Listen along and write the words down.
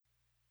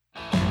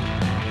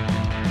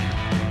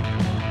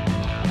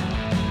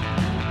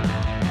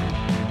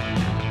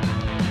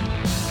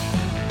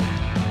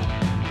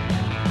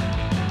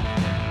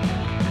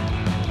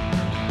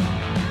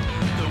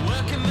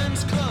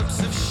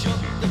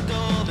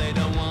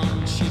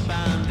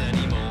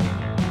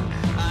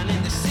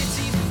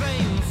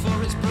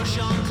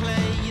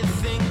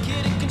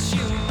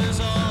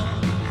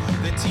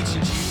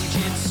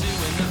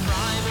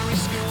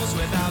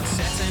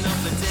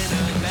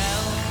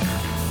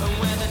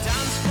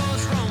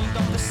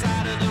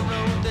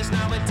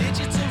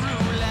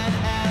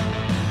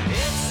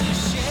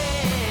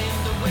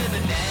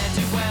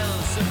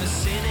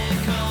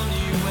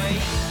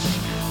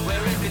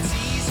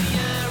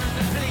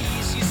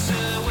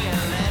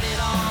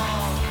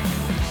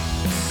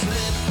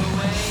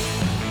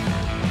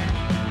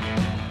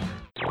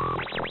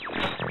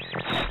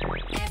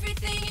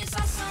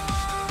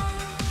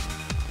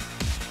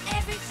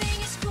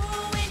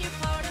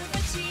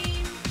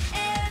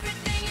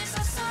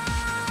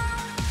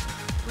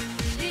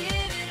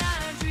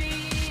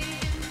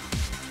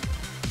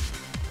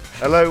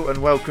Hello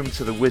and welcome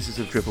to the Wizards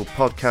of Dribble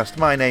podcast.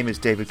 My name is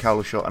David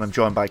Cowlishaw and I'm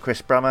joined by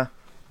Chris Brammer.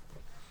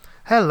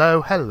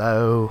 Hello,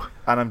 hello.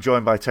 And I'm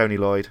joined by Tony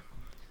Lloyd.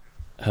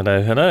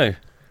 Hello, hello.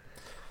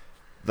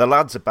 The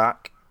lads are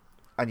back,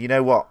 and you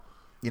know what?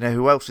 You know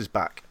who else is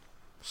back?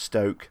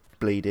 Stoke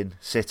bleeding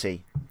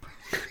City.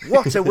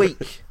 What a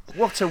week!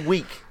 What a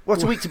week!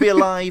 What a week to be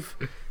alive!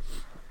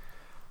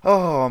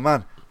 Oh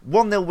man,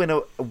 1-0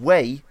 win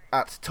away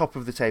at top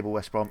of the table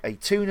West Brom, a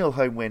 2-0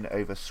 home win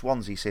over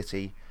Swansea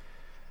City.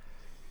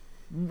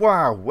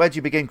 Wow, where do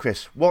you begin,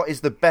 Chris? What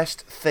is the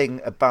best thing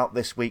about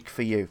this week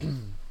for you?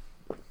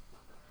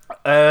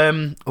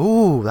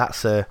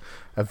 That's a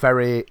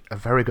very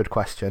good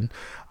question.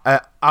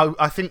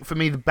 I think for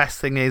me the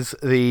best thing is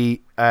the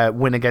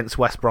win against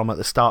West Brom at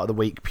the start of the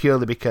week,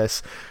 purely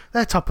because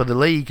they're top of the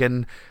league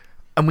and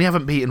we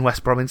haven't beaten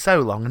West Brom in so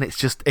long, and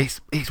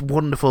it's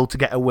wonderful to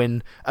get a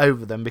win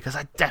over them because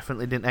I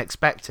definitely didn't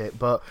expect it.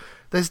 But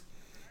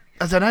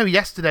I don't know,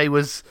 yesterday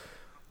was,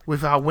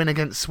 with our win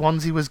against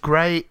Swansea, was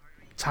great.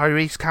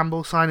 Tyrese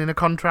Campbell signing a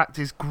contract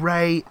is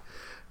great.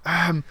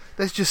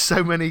 There's just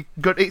so many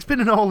good. It's been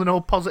an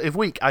all-in-all positive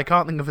week. I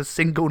can't think of a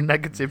single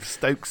negative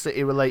Stoke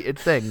City related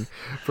thing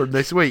from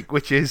this week,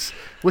 which is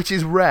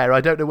rare.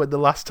 I don't know when the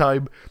last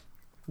time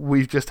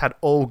we've just had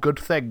all good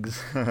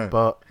things,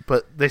 but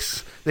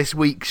this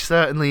week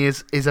certainly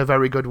is a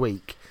very good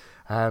week.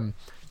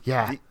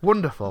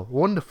 Wonderful.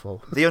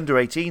 The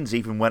under-18s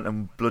even went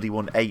and bloody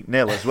won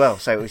 8-0 as well.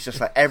 So it was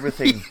just like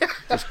everything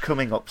just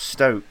coming up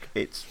Stoke.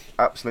 It's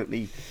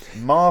absolutely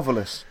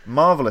marvellous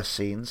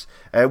scenes.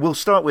 We'll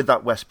start with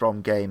that West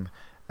Brom game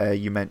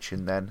you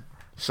mentioned then.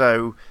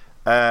 So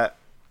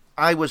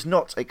I was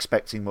not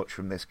expecting much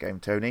from this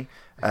game, Tony.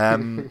 I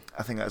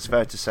think that's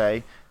fair to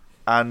say.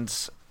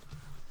 And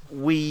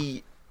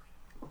we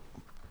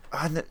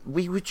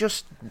were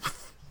just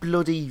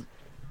bloody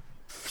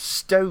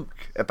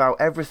Stoke about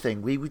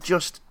everything. We were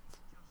just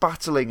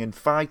battling and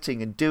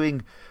fighting and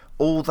doing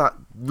all that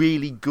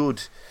really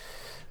good,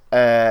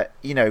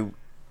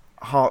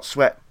 heart,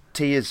 sweat,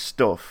 tears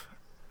stuff.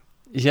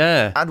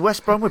 Yeah. And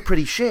West Brom were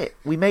pretty shit.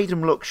 We made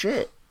them look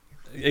shit.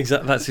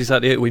 That's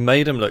exactly it. We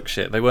made them look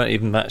shit. They weren't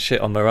even that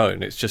shit on their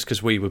own. It's just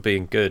because we were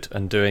being good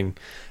and doing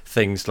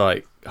things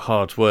like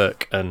hard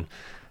work and,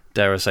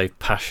 dare I say,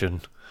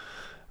 passion,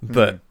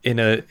 but in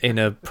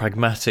a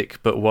pragmatic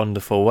but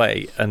wonderful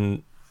way.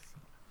 And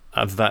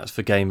that's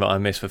the game that I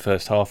missed the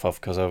first half of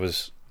because I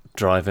was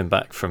driving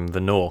back from the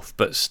north.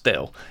 But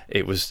still,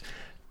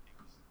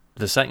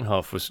 the second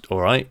half was all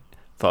right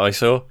that I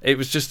saw. It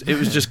was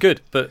just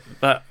good. But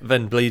that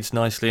then bleeds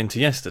nicely into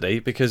yesterday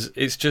because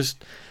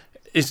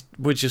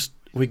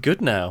we're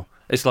good now.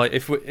 It's like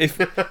if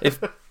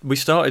we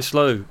started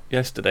slow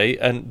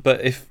yesterday,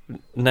 but if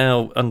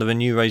now under the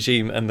new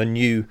regime and the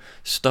new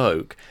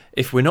Stoke,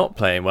 if we're not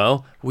playing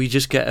well, we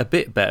just get a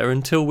bit better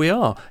until we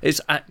are. It's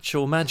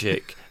actual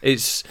magic.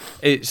 It's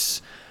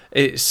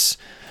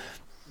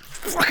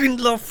fucking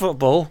love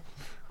football.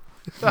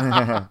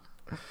 Yeah.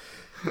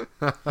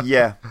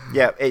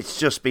 It's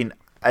just been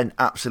an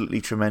absolutely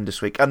tremendous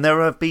week, and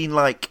there have been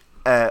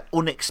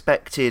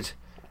unexpected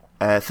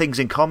things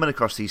in common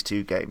across these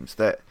two games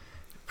that.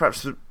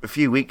 Perhaps a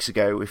few weeks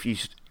ago, if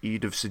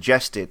you'd have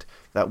suggested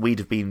that we'd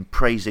have been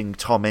praising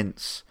Tom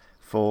Ince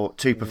for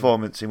two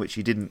performances in which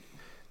he didn't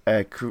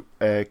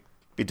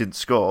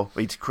score, but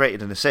he'd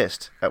created an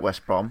assist at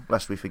West Brom,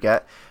 lest we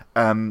forget.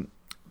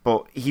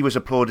 But he was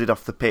applauded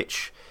off the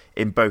pitch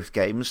in both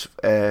games.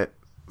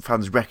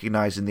 Fans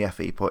recognising the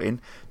effort he put in.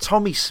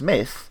 Tommy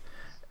Smith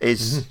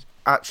is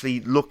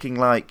actually looking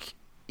like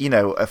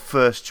a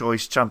first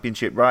choice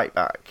Championship right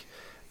back,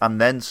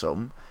 and then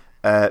some.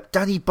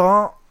 Danny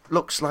Bart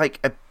looks like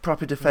a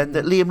proper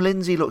defender. Liam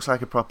Lindsay looks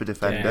like a proper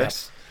defender.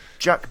 Yes.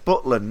 Jack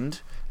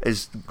Butland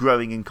is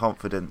growing in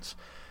confidence.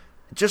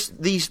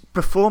 Just these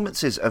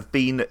performances have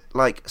been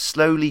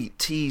slowly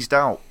teased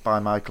out by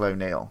Michael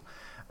O'Neill.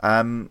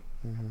 And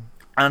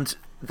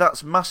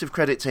that's massive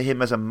credit to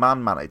him as a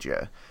man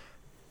manager.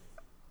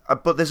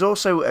 But there's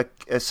also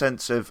a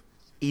sense of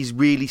he's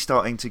really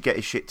starting to get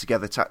his shit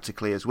together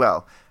tactically as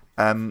well.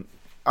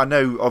 I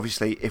know,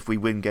 obviously, if we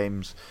win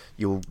games,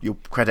 you'll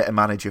credit a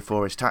manager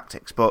for his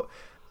tactics. But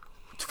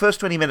first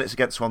 20 minutes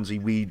against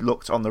Swansea, we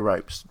looked on the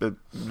ropes. But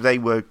they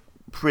were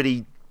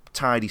pretty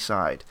tidy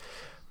side.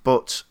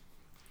 But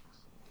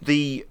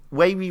the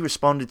way we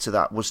responded to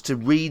that was to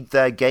read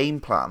their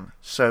game plan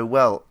so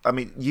well. I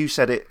mean, you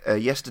said it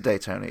yesterday,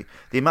 Tony.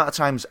 The amount of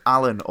times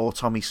Allen or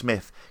Tommy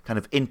Smith kind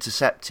of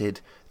intercepted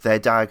their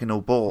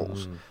diagonal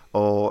balls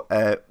or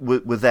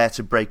were there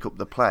to break up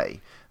the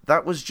play.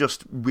 That was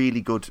just really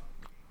good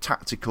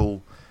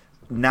tactical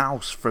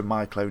nous from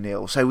Michael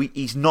O'Neill. So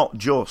he's not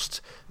just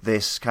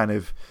this kind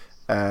of,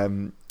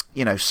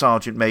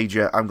 Sergeant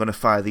Major, I'm going to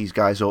fire these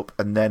guys up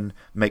and then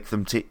make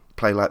them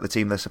play like the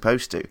team they're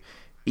supposed to.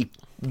 He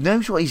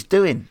knows what he's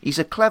doing. He's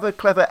a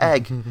clever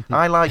egg.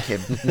 I like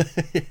him.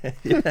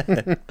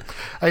 Yeah.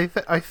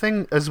 I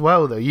think as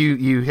well, though,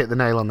 you hit the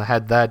nail on the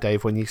head there,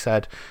 Dave, when you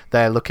said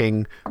they're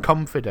looking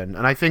confident.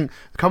 And I think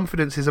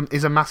confidence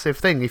is a massive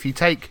thing. If you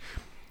take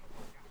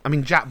I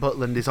mean, Jack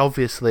Butland is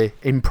obviously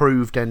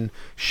improved and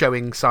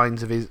showing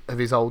signs of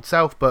his old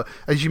self, but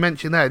as you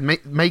mentioned there,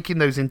 making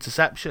those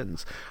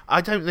interceptions,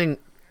 I don't think.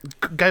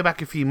 Go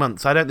back a few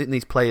months, I don't think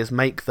these players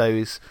make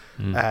those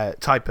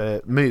type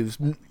of moves.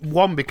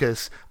 One,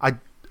 because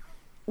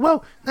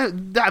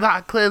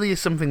that clearly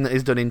is something that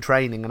is done in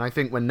training, and I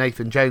think when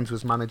Nathan Jones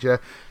was manager,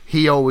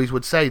 he always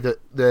would say that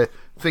the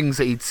things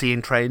that he'd see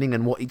in training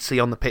and what he'd see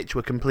on the pitch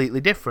were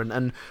completely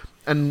different.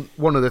 And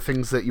one of the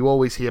things that you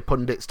always hear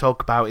pundits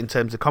talk about in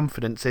terms of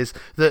confidence is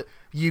that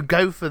you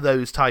go for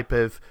those type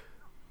of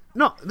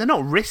they're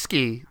not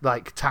risky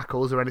like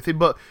tackles or anything,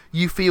 but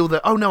you feel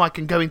that, oh no, I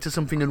can go into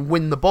something and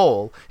win the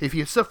ball. If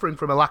you're suffering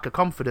from a lack of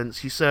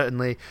confidence, you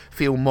certainly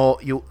feel more,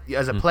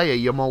 as a player,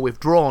 you're more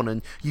withdrawn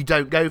and you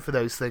don't go for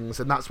those things,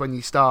 and that's when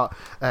you start,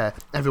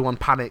 everyone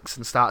panics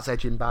and starts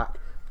edging back.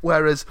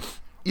 Whereas,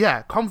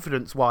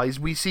 confidence wise,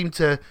 we seem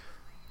to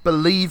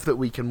believe that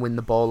we can win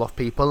the ball off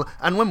people,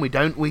 and when we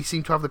don't, we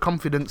seem to have the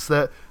confidence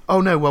that,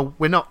 oh no, well,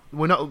 we're not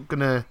going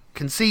to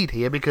concede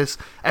here because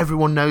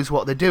everyone knows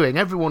what they're doing.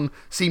 Everyone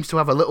seems to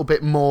have a little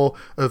bit more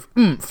of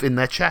oomph in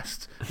their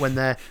chest when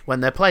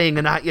they're playing.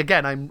 And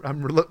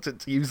I'm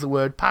reluctant to use the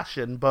word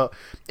passion, but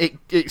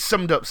it's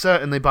summed up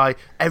certainly by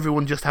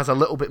everyone just has a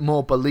little bit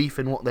more belief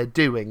in what they're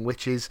doing,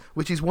 which is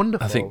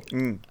wonderful. I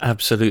think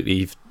absolutely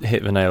you've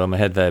hit the nail on the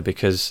head there,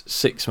 because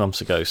 6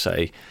 months ago,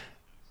 say,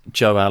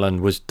 Joe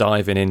Allen was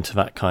diving into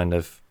that kind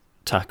of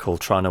tackle,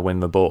 trying to win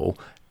the ball,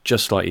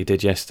 just like he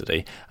did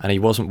yesterday, and he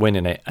wasn't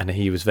winning it, and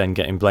he was then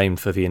getting blamed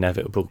for the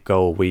inevitable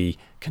goal we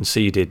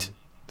conceded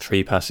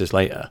 3 passes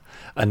later.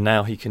 And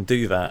now he can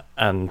do that,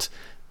 and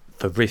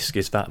the risk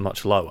is that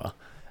much lower.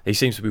 He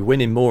seems to be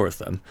winning more of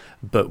them,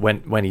 but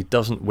when he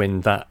doesn't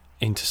win that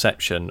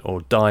interception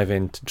or dive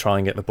in to try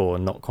and get the ball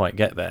and not quite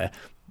get there,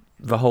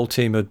 the whole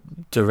team are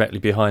directly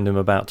behind him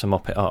about to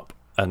mop it up,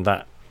 and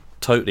that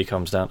totally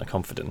comes down to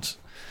confidence.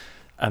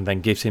 And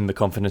then gives him the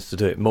confidence to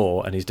do it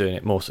more, and he's doing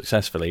it more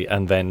successfully.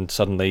 And then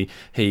suddenly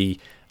he,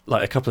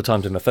 like a couple of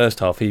times in the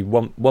first half, he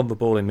won the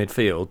ball in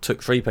midfield,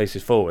 took 3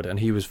 paces forward, and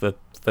he was the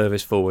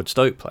furthest forward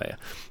Stoke player.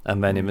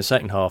 And then in the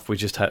second half,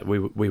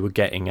 we were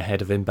getting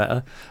ahead of him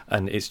better,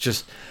 and it's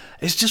just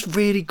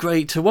really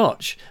great to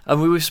watch.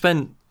 And we've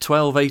spent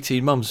 12,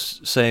 18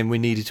 months saying we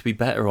needed to be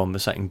better on the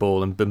second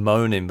ball and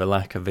bemoaning the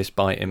lack of this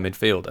bite in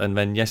midfield. And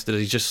then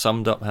yesterday just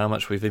summed up how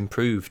much we've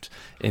improved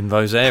in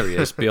those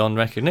areas beyond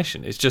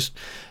recognition. It's just,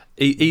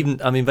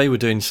 they were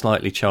doing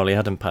slightly Charlie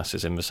Adam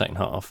passes in the second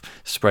half,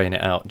 spraying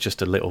it out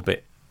just a little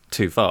bit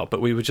too far,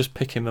 but we were just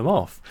picking them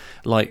off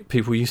like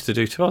people used to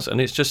do to us. And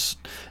it's just,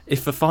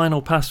 if the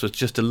final pass was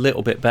just a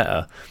little bit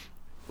better,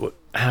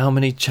 how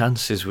many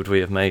chances would we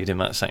have made in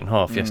that second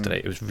half yesterday?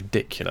 It was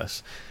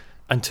ridiculous.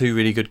 And 2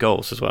 really good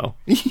goals as well.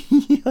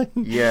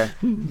 Yeah.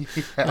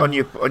 On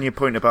your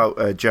point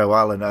about Joe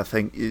Allen, I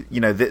think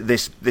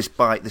this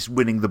bite, this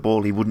winning the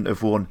ball he wouldn't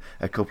have won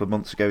a couple of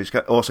months ago, is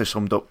also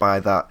summed up by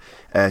that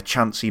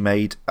chance he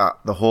made at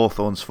the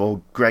Hawthorns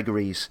for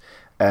Gregory's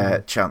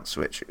chance,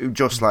 which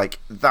just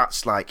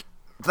that's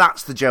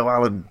the Joe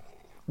Allen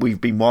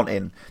we've been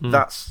wanting.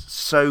 That's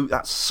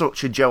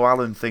such a Joe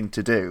Allen thing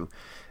to do.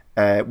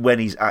 When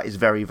he's at his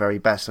very, very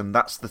best, and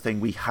that's the thing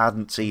we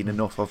hadn't seen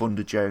enough of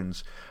under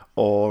Jones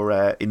or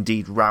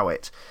indeed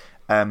Rowett.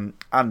 And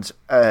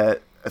I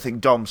think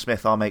Dom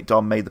Smith, our mate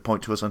Dom, made the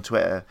point to us on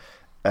Twitter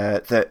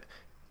that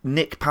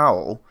Nick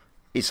Powell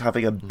is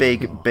having a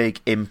big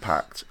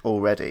impact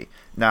already.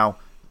 Now,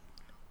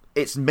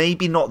 it's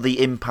maybe not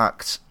the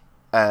impact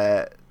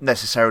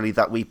necessarily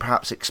that we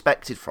perhaps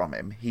expected from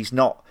him. He's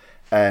not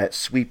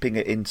sweeping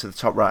it into the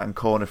top right-hand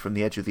corner from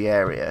the edge of the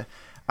area,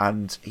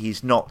 and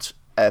he's not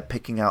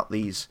picking out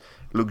these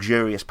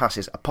luxurious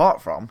passes,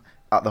 apart from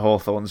at the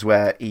Hawthorns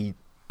where he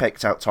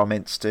picked out Tom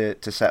Ince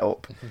to set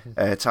up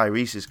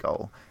Tyrese's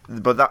goal.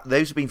 But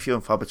those have been few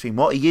and far between.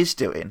 What he is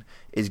doing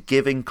is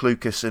giving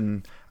Clucas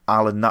and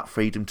Allen that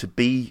freedom to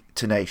be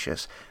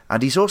tenacious,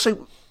 and he's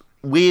also,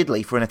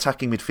 weirdly, for an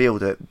attacking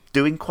midfielder,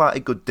 doing quite a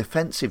good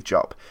defensive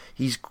job.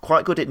 He's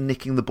quite good at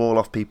nicking the ball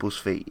off people's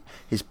feet.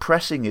 His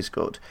pressing is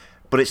good,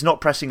 but it's not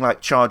pressing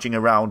like charging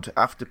around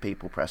after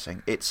people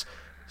pressing. It's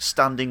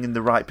standing in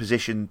the right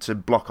position to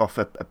block off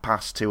a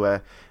pass to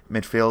a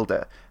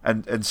midfielder.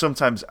 And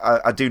sometimes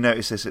I do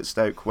notice this at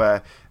Stoke,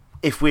 where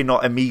if we're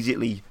not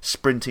immediately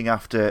sprinting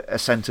after a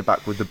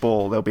centre-back with the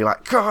ball, they'll be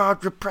like, God,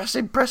 press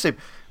him,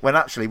 when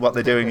actually what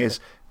they're doing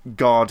is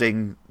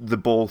guarding the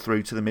ball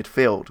through to the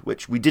midfield,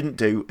 which we didn't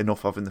do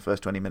enough of in the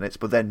first 20 minutes,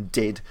 but then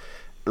did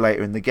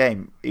later in the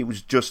game. It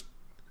was just,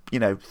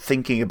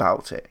 thinking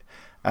about it.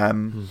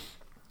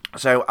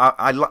 So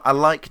I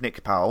like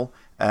Nick Powell.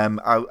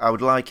 I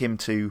would like him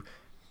to,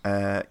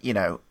 a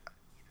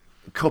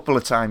couple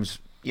of times,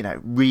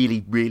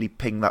 really, really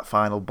ping that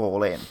final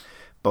ball in.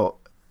 But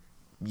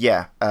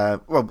yeah,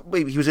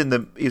 he was in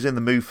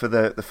the move for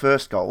the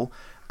first goal,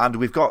 and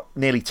we've got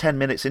nearly 10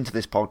 minutes into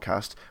this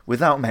podcast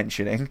without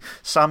mentioning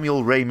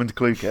Samuel Raymond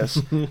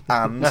Clucas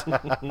and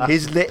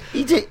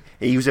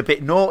he was a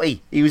bit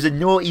naughty. He was a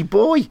naughty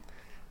boy.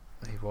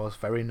 was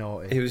very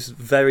naughty. It was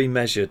very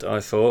measured, I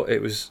thought.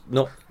 It was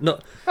not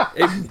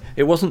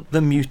it wasn't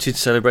the muted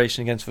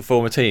celebration against the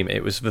former team.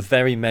 It was the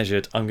very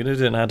measured, I'm going to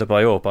do an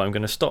Adebayor, but I'm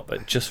going to stop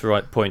at just the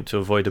right point to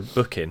avoid a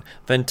booking.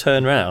 Then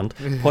turn round,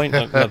 point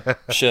at my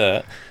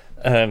shirt,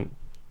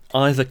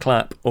 either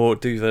clap or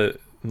do the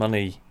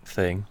money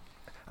thing.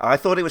 I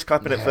thought it was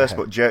clapping at first,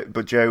 but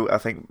Joe, I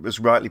think, was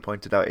rightly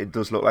pointed out, it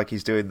does look like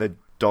he's doing the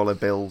dollar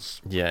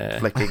bills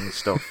flicking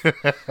stuff.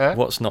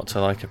 What's not to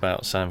like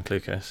about Sam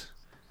Clucas?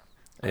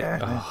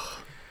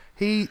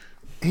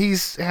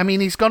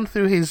 He's gone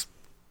through his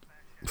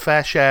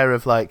fair share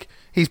of, like,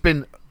 he's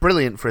been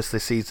brilliant for us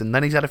this season.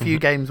 Then he's had a few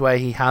games where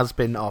he has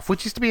been off,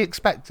 which is to be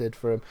expected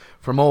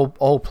from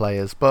all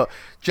players. But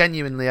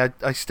genuinely,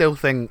 I still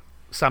think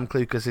Sam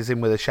Clucas is in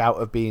with a shout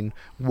of being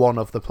one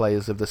of the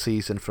players of the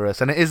season for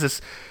us. And it is a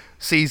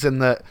season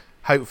that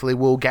hopefully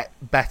will get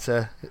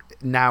better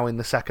now in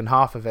the second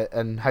half of it,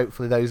 and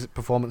hopefully those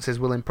performances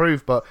will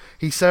improve. But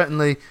he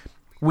certainly,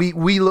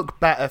 we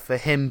look better for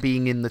him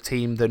being in the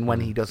team than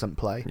when he doesn't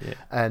play. Yeah.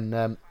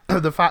 And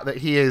the fact that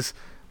he is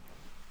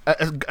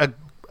a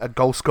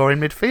goal-scoring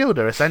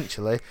midfielder,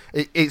 essentially,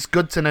 it's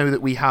good to know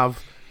that we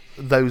have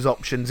those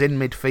options in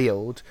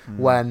midfield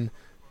when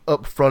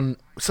up front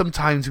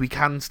sometimes we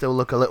can still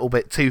look a little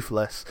bit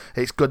toothless.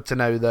 It's good to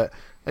know that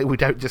we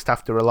don't just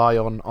have to rely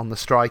on the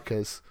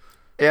strikers.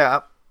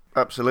 Yeah,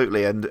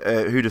 absolutely. And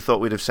who'd have thought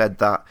we'd have said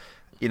that,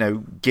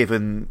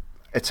 given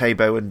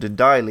Etebo and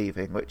Ndai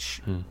leaving,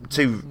 which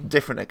to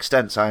different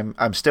extents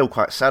I'm still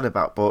quite sad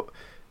about, but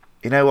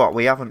you know what?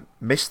 We haven't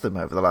missed them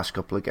over the last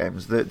couple of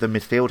games. The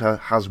midfield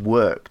has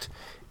worked.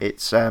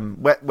 It's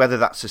whether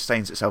that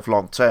sustains itself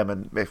long term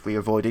and if we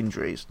avoid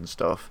injuries and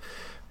stuff.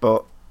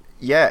 But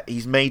yeah,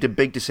 he's made a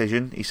big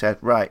decision. He said,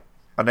 right,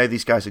 I know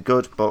these guys are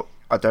good, but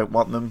I don't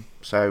want them,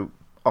 so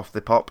off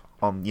the pop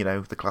on,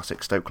 the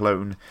classic Stoke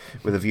loan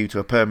with a view to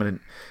a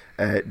permanent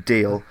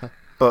deal.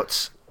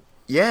 But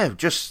yeah,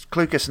 just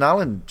Clucas and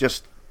Allen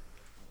just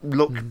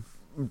look,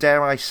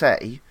 dare I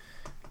say,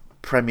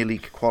 Premier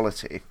League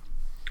quality.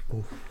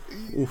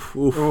 Oof.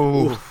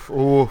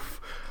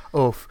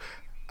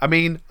 I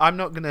mean, I'm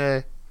not going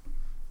to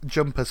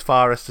jump as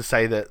far as to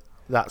say that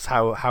that's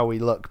how we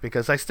look,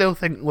 because I still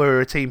think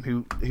we're a team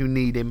who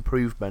need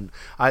improvement.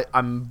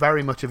 I'm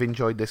very much have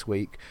enjoyed this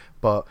week,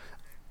 but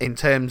in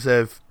terms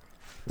of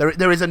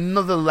there is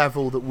another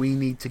level that we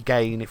need to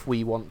gain if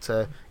we want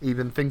to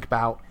even think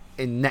about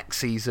in next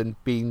season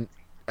being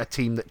a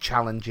team that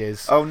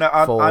challenges. Oh no,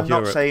 I'm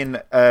not Europe. saying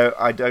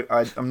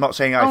I'm not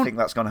saying I think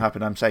that's going to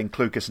happen. I'm saying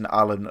Clucas and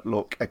Allen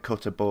look a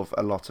cut above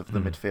a lot of the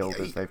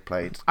midfielders they've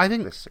played. I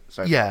think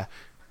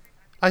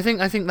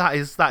I think that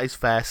is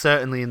fair.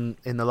 Certainly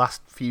in the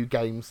last few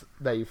games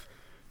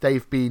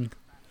they've been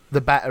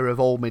the better of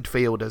all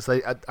midfielders.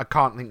 I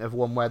can't think of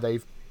one where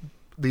the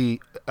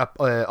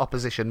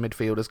opposition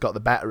midfielders got the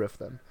better of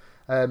them.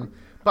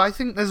 But I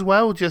think as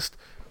well, just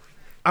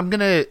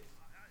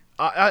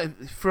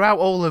throughout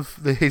all of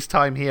his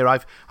time here,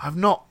 I've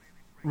not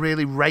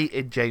really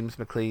rated James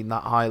McLean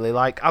that highly.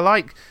 Like, I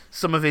like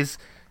some of his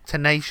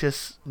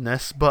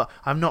tenaciousness, but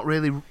I've not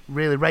really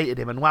rated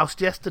him. And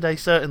whilst yesterday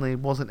certainly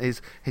wasn't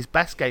his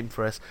best game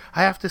for us,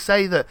 I have to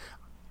say that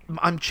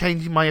I'm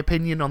changing my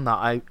opinion on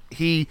that.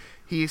 He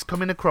is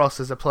coming across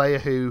as a player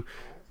who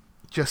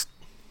just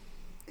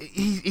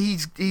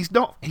he's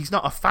not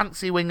a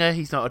fancy winger,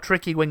 he's not a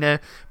tricky winger,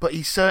 but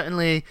he's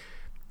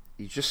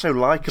just so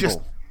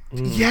likeable.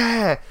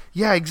 Yeah,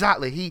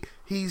 exactly.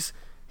 He's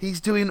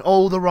doing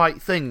all the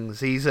right things.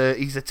 He's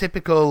a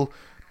typical,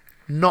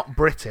 not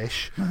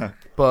British,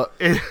 but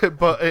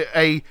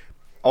a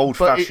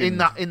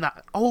old-fashioned in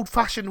that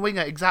old-fashioned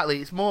winger. Exactly.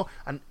 It's more,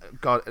 and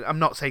God, I'm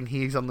not saying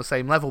he's on the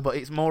same level, but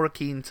it's more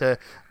akin to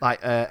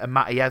like a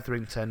Matty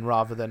Etherington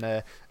rather than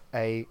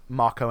a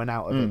Marco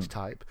Arnautovic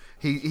type.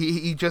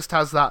 He just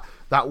has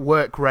that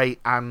work rate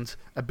and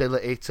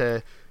ability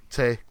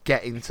to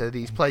get into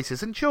these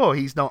places. And sure,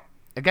 he's not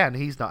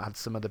had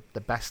some of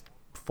the best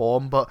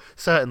form, but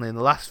certainly in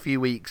the last few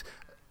weeks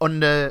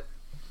under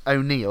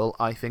O'Neill,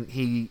 I think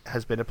he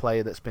has been a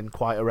player that's been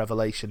quite a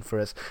revelation for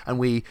us.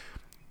 And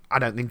I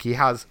don't think he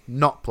has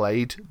not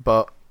played,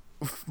 but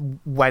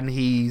when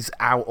he's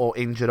out or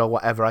injured or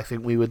whatever, I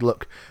think we would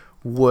look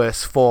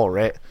worse for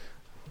it.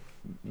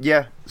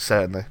 Yeah,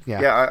 certainly.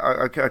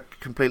 Yeah, I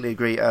completely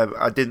agree.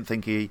 I didn't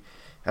think he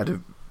had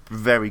a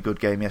very good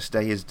game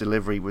yesterday. His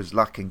delivery was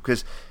lacking,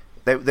 because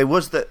there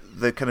was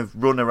the kind of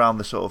run around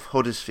the sort of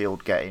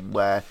Huddersfield game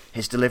where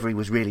his delivery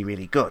was really,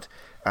 really good,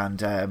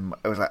 and I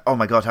was like, oh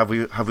my god, have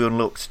we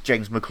unlocked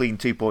James McLean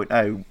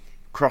 2.0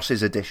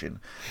 Cross's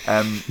edition?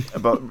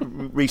 But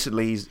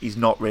recently he's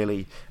not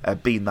really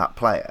been that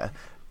player.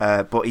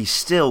 But he's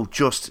still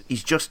just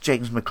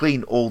James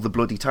McLean all the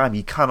bloody time.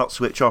 You cannot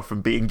switch off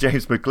from being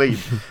James McLean,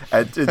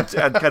 and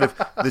kind of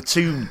the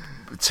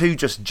two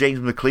just James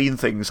McLean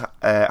things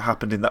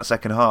happened in that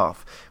second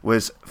half.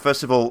 Was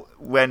first of all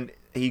when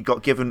he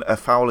got given a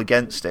foul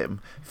against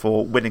him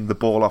for winning the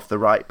ball off the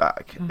right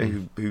back,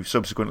 who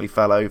subsequently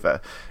fell over,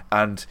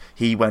 and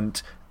he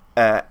went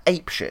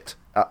apeshit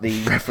at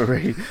the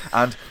referee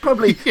and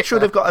probably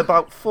should have got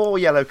about 4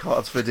 yellow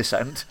cards for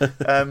dissent.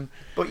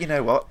 But you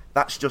know what?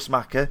 That's just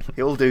Maka.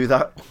 He'll do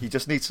that. He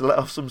just needs to let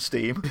off some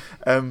steam.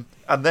 And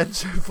then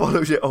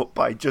follows it up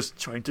by just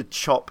trying to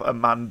chop a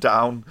man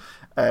down.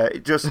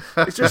 It's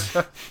just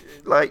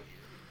like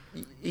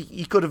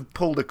he could have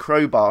pulled a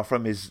crowbar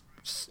from his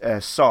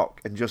sock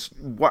and just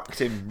whacked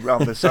him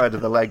round the side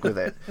of the leg with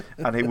it,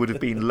 and it would have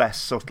been more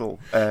subtle,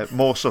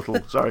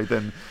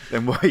 than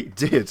what he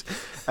did.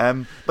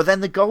 But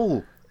then the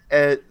goal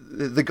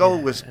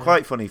was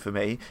quite funny for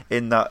me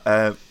in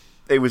that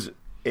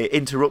it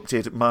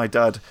interrupted my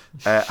dad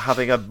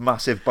having a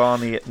massive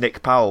Barney at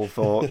Nick Powell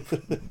for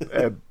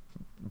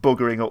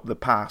buggering up the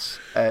pass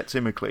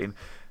to McLean.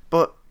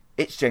 But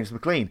it's James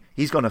McLean.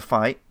 He's going to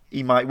fight.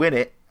 He might win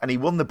it, and he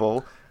won the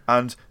ball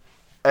and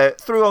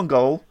threw on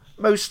goal.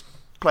 Most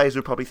players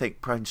would probably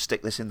think, "Prone,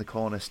 stick this in the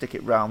corner, stick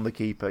it round the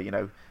keeper."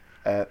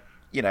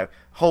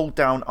 Hold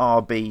down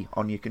RB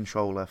on your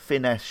controller,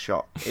 finesse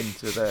shot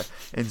into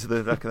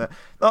the back of the.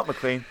 Not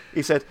McLean.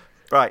 He said,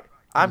 "Right,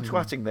 I'm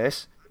twatting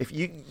this. If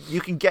you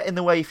can get in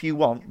the way if you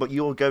want, but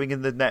you're going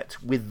in the net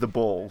with the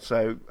ball."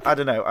 So I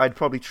don't know. I'd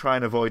probably try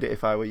and avoid it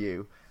if I were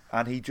you.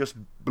 And he just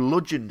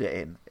bludgeoned it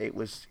in. It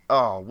was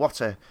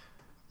what a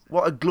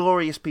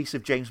glorious piece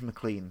of James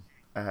McLean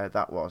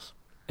that was.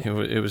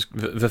 It was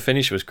the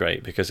finish was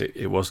great because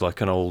it was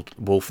like an old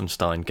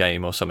Wolfenstein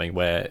game or something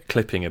where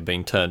clipping had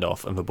been turned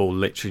off and the ball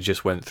literally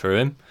just went through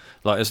him.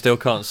 Like I still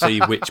can't see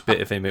which bit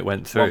of him it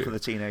went through. One for the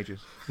teenagers.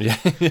 Yeah.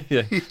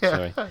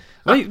 Sorry.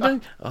 Wait, no.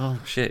 Oh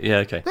shit. Yeah.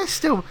 Okay. They're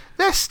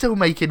still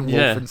making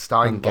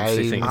Wolfenstein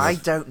games. I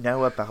don't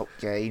know about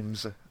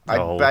games. I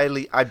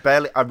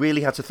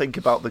really had to think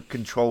about the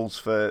controls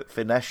for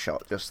finesse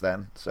shot just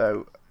then.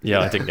 So yeah,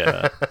 I didn't get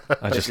that.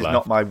 I just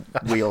laughed. It's not my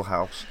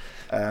wheelhouse.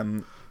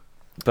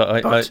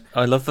 But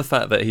I love the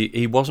fact that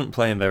he wasn't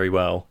playing very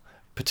well,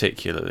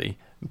 particularly.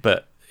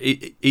 But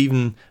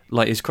even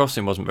like his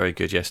crossing wasn't very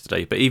good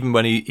yesterday. But even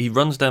when he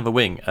runs down the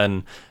wing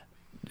and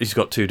he's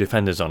got 2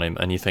 defenders on him,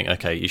 and you think,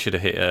 okay, you should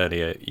have hit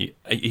earlier.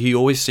 He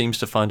always seems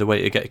to find a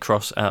way to get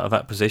across out of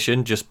that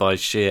position just by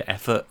sheer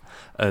effort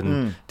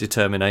and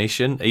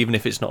determination. Even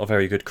if it's not a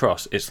very good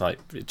cross, it's like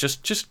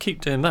just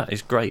keep doing that.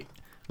 It's great.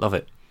 Love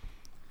it.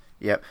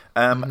 Yep.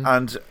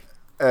 And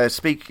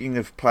speaking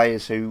of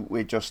players who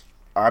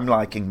I'm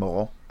liking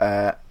more,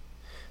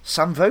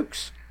 Sam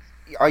Vokes.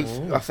 I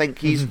think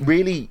he's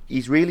really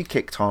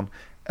kicked on.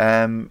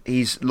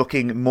 He's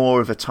looking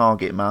more of a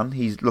target man.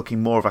 He's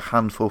looking more of a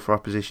handful for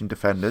opposition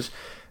defenders.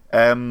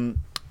 I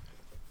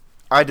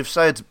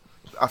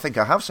think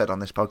I have said on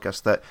this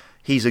podcast that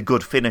he's a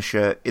good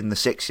finisher in the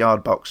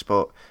 6-yard box,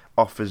 but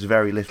offers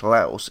very little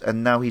else.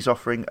 And now he's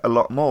offering a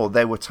lot more.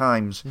 There were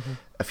times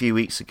a few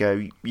weeks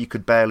ago you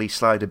could barely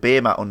slide a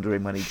beer mat under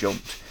him when he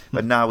jumped,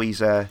 but now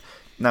he's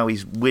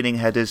winning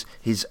headers.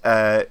 His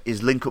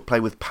link-up play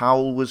with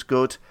Powell was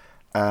good,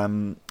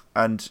 and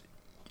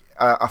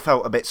I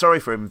felt a bit sorry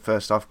for him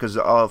first off because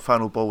our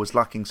final ball was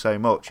lacking so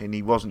much and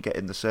he wasn't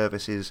getting the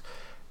services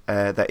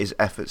that his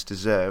efforts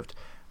deserved.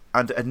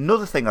 And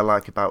another thing I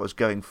like about us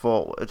going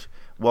forward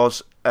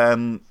was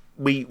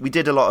we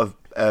did a lot of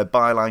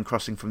byline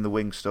crossing from the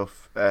wing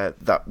stuff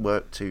that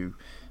worked to,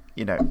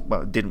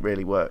 it didn't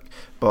really work,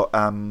 but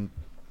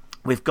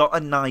we've got a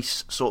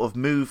nice sort of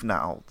move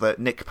now that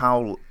Nick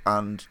Powell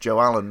and Joe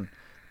Allen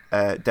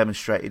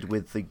demonstrated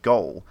with the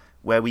goal,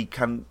 where we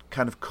can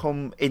kind of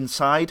come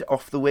inside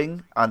off the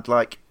wing and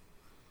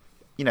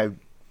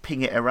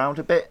ping it around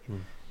a bit.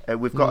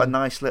 We've got a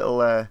nice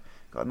little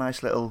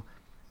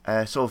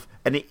sort of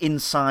an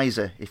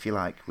incisor, if you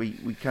like.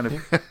 We kind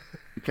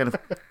of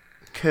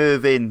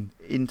curve in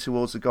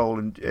towards the goal,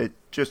 and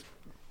just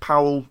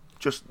Powell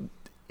just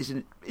is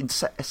an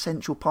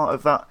essential part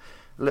of that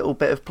little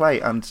bit of play,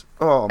 and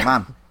oh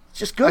man, it's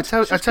just good.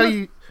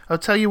 I'll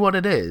tell you what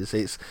it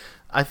is.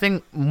 I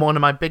think one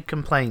of my big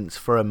complaints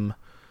from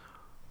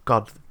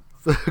God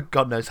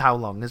knows how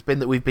long has been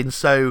that we've been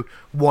so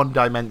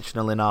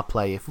one-dimensional in our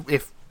play.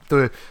 If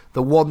the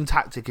one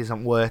tactic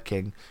isn't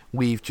working,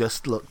 we've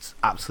just looked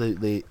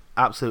absolutely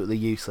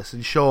useless.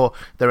 And sure,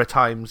 there are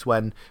times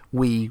when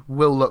we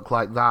will look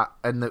like that,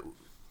 and that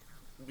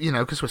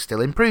because we're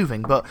still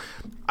improving. But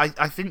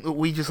I think that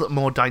we just look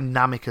more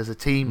dynamic as a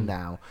team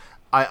now.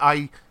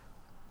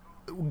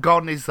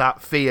 Gone is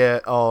that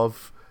fear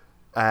of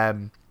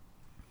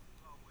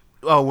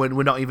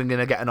we're not even going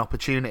to get an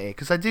opportunity,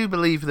 because I do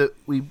believe that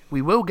we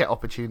will get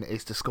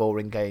opportunities to score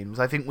in games.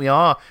 I think we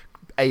are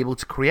able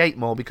to create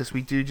more because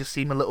we do just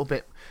seem a little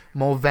bit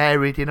more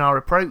varied in our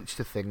approach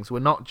to things. We're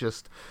not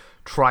just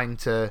trying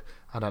to,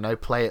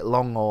 play it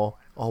long or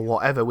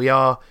whatever. We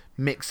are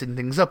mixing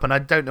things up, and I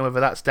don't know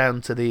whether that's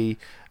down to the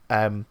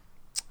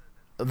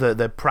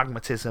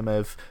pragmatism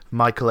of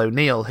Michael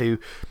O'Neill, who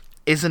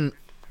isn't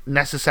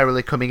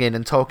necessarily coming in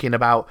and talking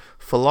about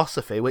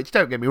philosophy, which,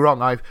 don't get me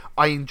wrong,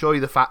 I enjoy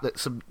the fact that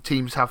some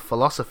teams have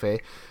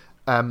philosophy,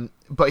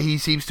 but he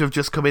seems to have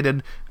just come in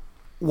and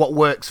what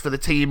works for the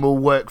team will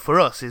work for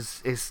us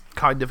is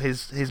kind of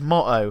his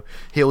motto.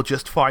 He'll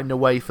just find a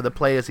way for the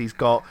players he's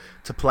got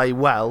to play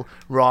well,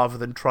 rather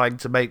than trying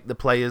to make the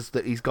players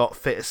that he's got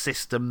fit a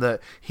system that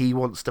he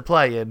wants to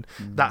play. And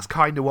that's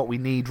kind of what we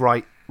need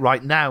right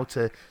now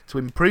to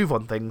improve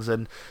on things.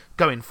 And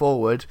going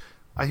forward,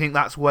 I think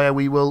that's where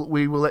we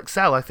will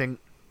excel. I think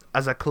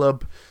as a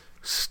club,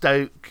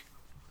 Stoke,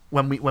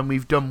 when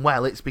we've done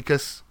well, it's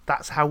because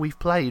that's how we've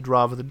played,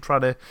 rather than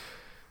trying to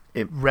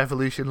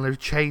revolutionarily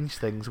change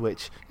things,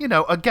 which,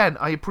 again,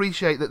 I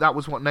appreciate that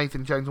was what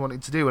Nathan Jones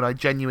wanted to do, and I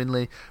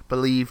genuinely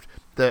believed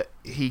that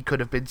he could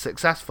have been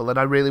successful, and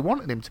I really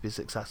wanted him to be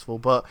successful.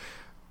 But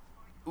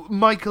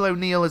Michael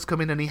O'Neill has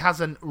come in and he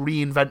hasn't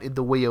reinvented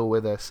the wheel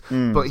with us,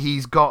 but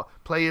he's got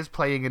players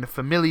playing in a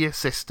familiar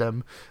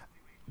system,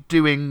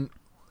 doing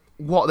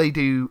what they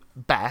do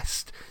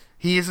best.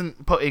 He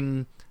isn't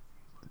putting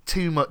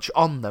too much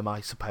on them,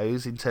 I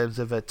suppose, in terms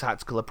of a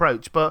tactical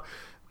approach, but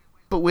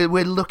we're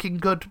looking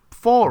good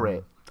for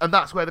it, and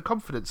that's where the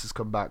confidence has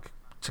come back.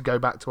 To go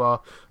back to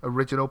our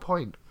original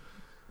point,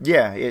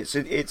 yeah, it's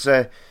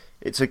a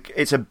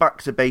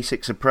back to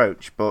basics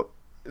approach, but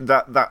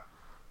that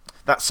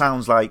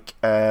sounds like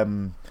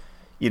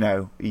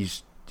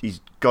he's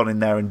gone in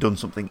there and done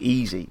something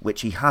easy,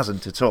 which he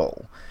hasn't at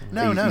all.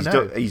 No.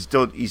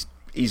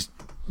 He's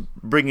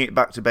bringing it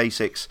back to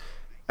basics.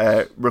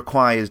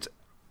 Requires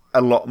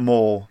a lot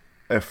more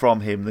from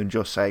him than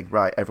just saying,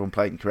 right, everyone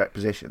playing correct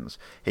positions.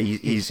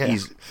 He's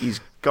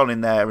gone in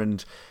there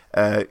and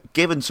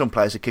given some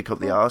players a kick up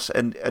the arse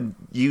and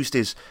used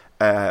his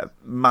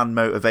man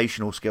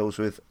motivational skills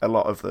with a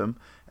lot of them,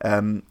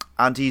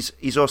 and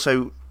he's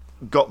also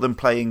got them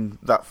playing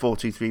that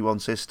 4-2-3-1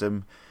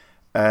 system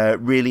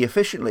really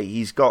efficiently.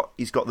 He's got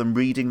them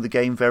reading the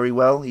game very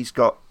well. He's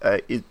got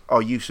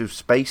our use of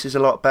space is a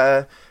lot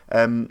better.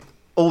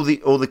 All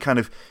the kind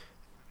of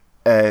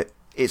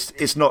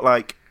it's not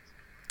like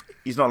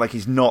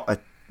he's not a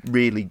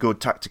really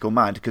good tactical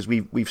mind, because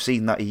we've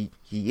seen that he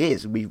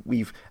is.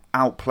 We've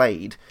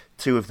outplayed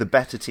two of the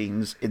better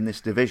teams in this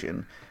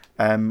division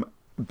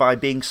by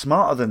being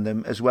smarter than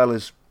them, as well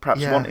as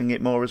perhaps wanting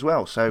it more as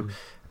well. So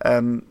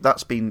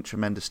that's been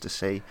tremendous to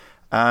see.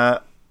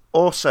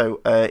 Also,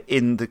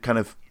 in the kind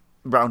of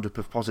roundup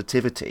of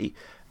positivity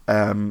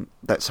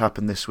that's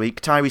happened this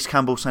week, Tyrese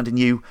Campbell signed a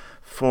new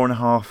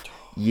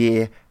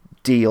 4.5-year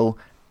deal.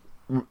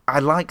 I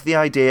like the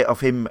idea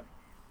of him,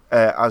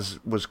 as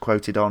was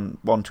quoted on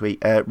one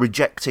tweet,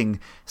 rejecting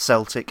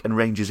Celtic and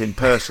Rangers in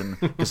person,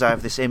 because I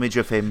have this image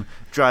of him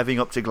driving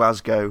up to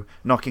Glasgow,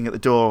 knocking at the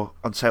door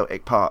on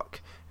Celtic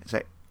Park. It's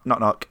like, knock,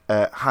 knock.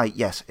 Hi,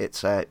 yes,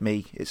 it's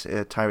me. It's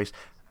Tyrese.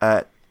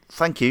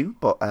 Thank you,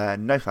 but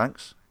no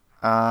thanks.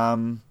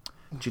 Do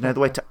you know the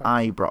way to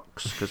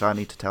Ibrox? Because I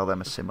need to tell them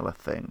a similar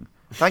thing.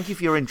 Thank you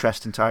for your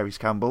interest in Tyrese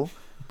Campbell,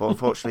 but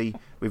unfortunately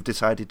we've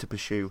decided to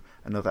pursue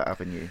another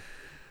avenue.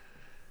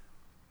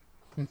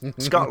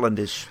 Scotland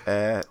is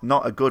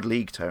not a good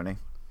league, Tony.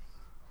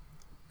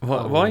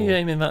 Why are you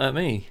aiming that at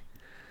me?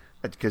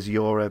 Because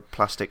you're a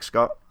plastic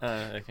Scot.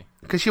 Okay.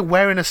 Because you're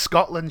wearing a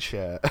Scotland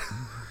shirt.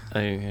 Oh,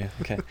 yeah,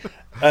 okay.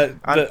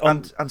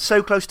 And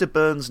so close to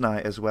Burns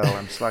night as well.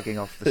 I'm slagging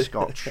off the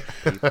Scotch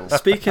people.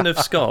 Speaking of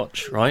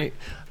Scotch, right?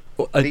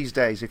 These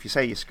days, if you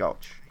say you're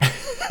Scotch.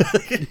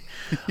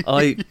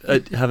 I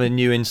have a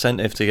new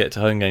incentive to get to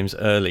home games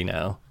early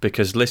now,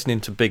 because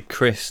listening to Big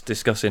Chris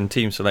discussing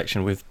team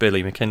selection with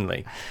Billy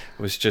McKinley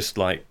was just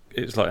like,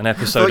 it was like an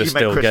episode of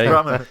Still Game.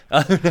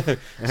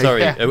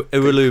 Sorry,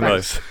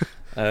 Uwalumo.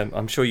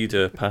 I'm sure you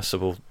do a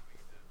passable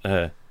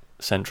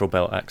Central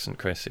Belt accent,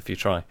 Chris, if you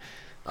try.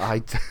 I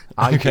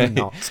do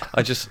not.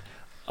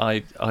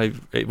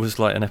 It was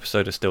like an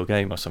episode of Still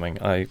Game or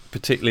something. I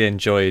particularly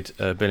enjoyed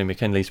Billy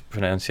McKinley's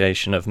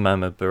pronunciation of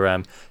Mama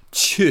Baram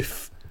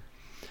Chuf,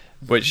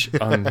 which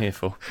I'm here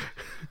for.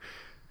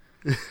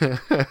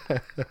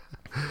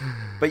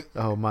 But,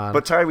 oh man!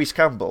 But Tyrese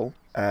Campbell,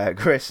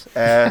 Chris,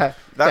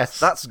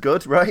 that's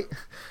good, right?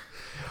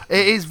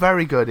 It is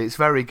very good. It's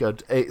very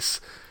good.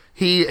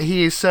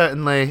 He is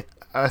certainly.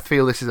 I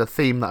feel this is a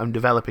theme that I'm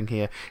developing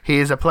here. He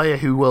is a player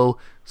who will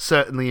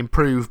certainly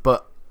improve,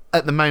 but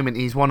at the moment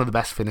he's one of the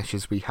best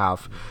finishers we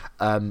have.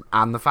 And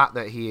the fact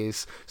that he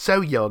is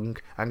so young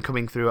and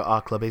coming through at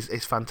our club is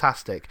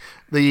fantastic.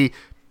 The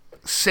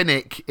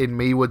cynic in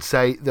me would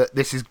say that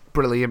this is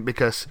brilliant,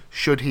 because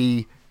should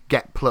he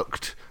get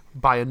plucked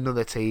by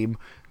another team,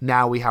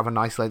 now we have a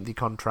nice lengthy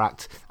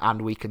contract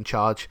and we can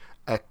charge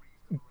a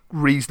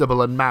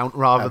reasonable amount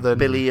rather than £1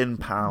 billion,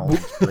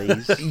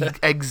 please.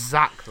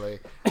 Exactly.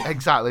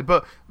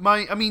 But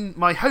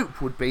my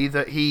hope would be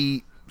that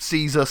he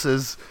sees us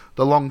as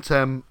the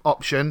long-term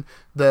option,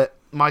 that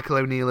Michael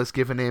O'Neill has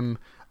given him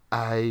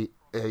a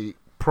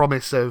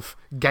promise of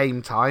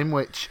game time,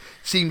 which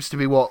seems to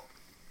be what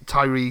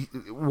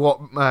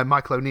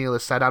Michael O'Neill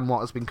has said, and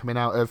what has been coming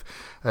out of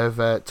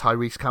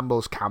Tyrese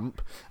Campbell's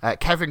camp.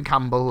 Kevin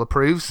Campbell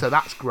approves, so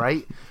that's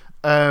great.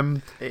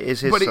 It is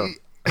his son.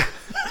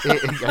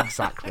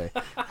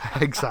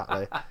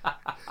 Exactly.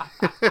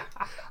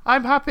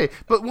 I'm happy.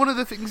 But one of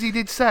the things he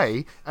did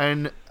say,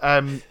 and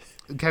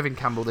Kevin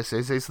Campbell, this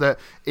is that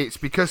it's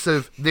because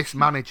of this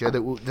manager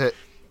that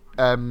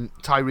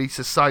Tyrese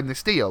has signed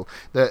this deal,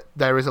 that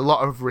there is a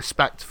lot of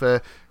respect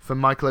for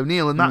Michael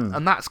O'Neill,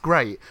 and that's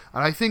great.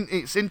 And I think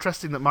it's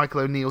interesting that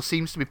Michael O'Neill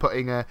seems to be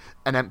putting an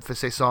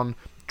emphasis on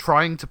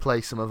trying to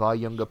play some of our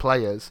younger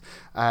players,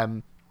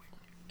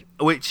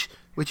 which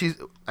is,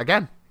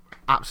 again,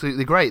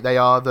 absolutely great. They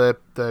are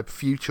the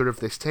future of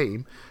this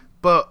team.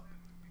 But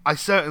I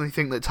certainly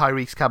think that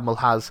Tyrese Campbell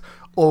has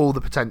all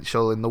the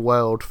potential in the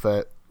world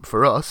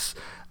for us.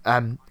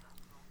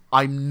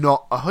 I'm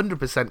not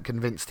 100%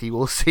 convinced he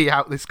will see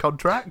out this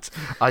contract.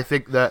 I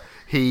think that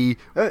he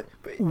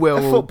will...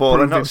 A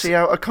footballer not see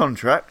out a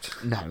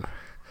contract? No.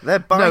 They're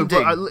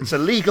binding. No, it's a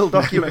legal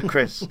document,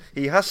 Chris.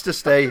 He has to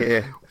stay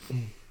here.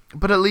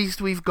 But at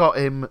least we've got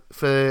him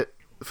for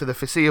the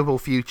foreseeable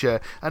future,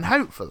 and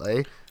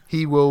hopefully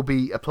he will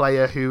be a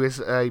player who is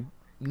a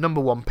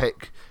number one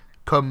pick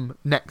come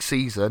next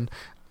season,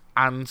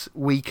 and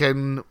we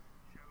can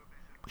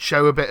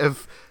show a bit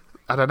of,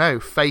 I don't know,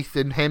 faith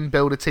in him,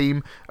 build a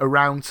team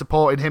around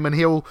supporting him, and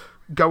he'll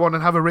go on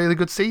and have a really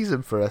good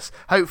season for us.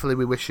 Hopefully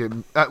we wish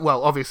him...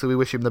 obviously we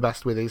wish him the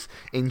best with his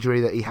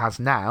injury that he has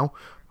now,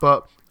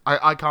 but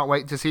I can't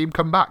wait to see him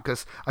come back,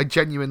 because I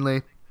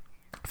genuinely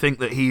think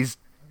that he's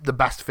the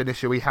best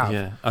finisher we have.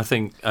 Yeah, I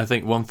think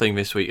one thing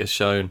this week has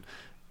shown,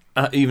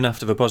 even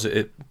after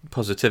the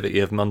positivity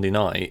of Monday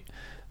night,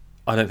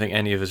 I don't think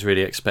any of us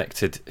really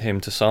expected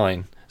him to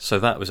sign. So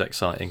that was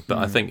exciting. But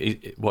I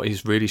think what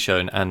he's really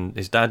shown, and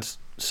his dad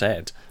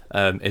said,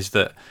 is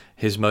that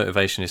his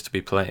motivation is to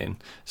be playing.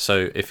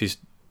 So if he's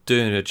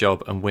doing a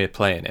job and we're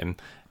playing him,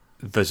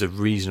 there's a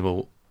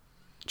reasonable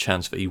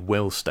chance that he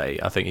will stay.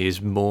 I think he is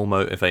more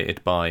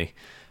motivated by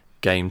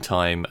game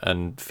time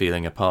and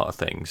feeling a part of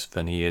things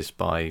than he is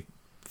by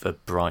the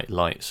bright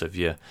lights of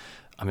your...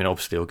 I mean,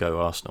 obviously he'll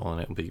go Arsenal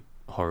and it'll be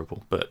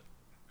horrible, but...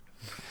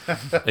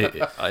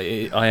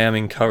 I am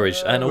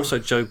encouraged. And also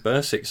Joe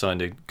Bursick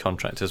signed a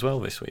contract as well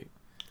this week.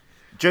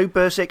 Joe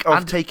Bursick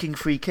of taking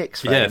free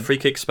kicks. Yeah, free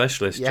kick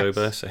specialist, yes. Joe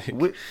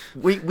Bursick.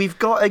 We've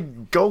got a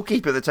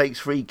goalkeeper that takes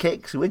free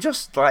kicks. We're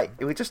just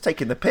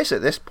taking the piss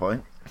at this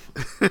point.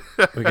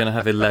 We're going to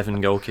have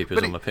 11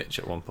 goalkeepers on the pitch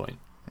at one point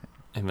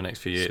in the next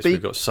few years.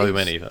 We've got so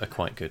many that are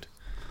quite good.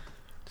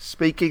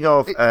 Speaking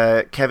of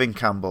Kevin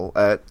Campbell,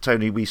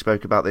 Tony, we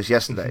spoke about this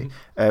yesterday,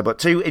 but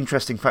two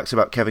interesting facts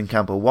about Kevin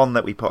Campbell. One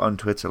that we put on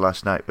Twitter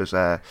last night was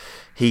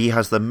he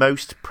has the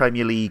most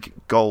Premier League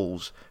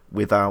goals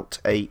without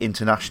a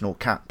international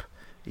cap.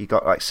 He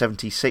got like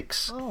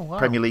 76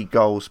 Premier League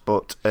goals,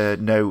 but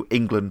no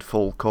England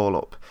full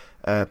call-up.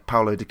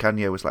 Paulo Di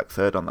Canio was like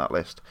third on that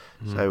list.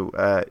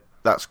 So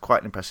that's quite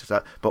an impressive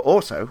stat. But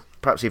also,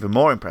 perhaps even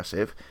more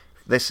impressive,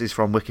 this is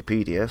from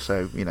Wikipedia,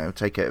 so,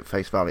 take it at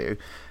face value.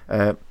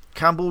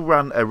 Campbell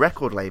ran a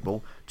record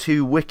label,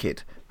 Too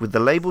Wicked, with the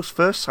label's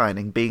first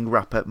signing being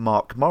rapper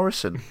Mark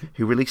Morrison,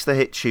 who released the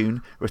hit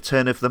tune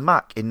Return of the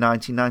Mac in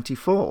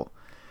 1994.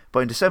 But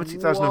in December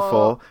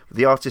 2004,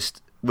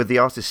 with the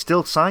artist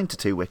still signed to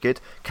Too Wicked,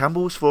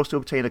 Campbell was forced to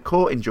obtain a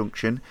court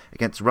injunction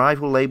against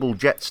rival label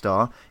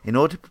Jetstar in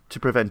order to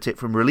prevent it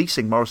from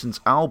releasing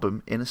Morrison's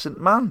album Innocent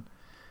Man.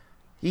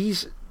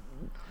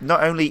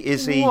 Not only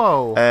is he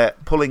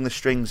pulling the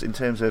strings in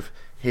terms of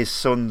his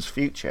son's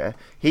future,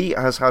 he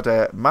has had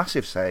a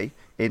massive say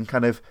in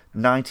kind of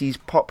 90s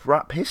pop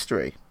rap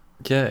history.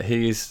 Yeah,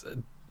 he is,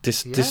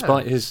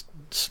 despite his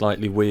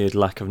slightly weird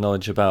lack of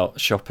knowledge about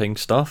shopping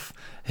stuff,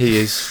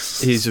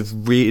 he's a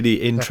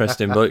really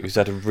interesting bloke who's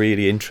had a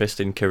really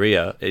interesting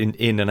career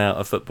in and out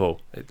of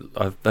football.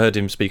 I've heard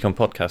him speak on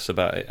podcasts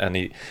about it,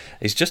 and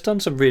he's just done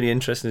some really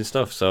interesting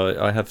stuff,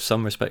 so I have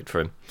some respect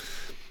for him.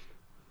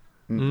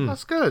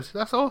 That's good.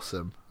 That's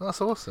awesome.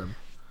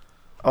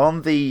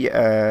 On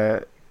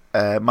the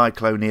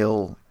Michael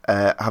O'Neill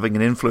having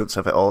an influence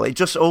of it all, it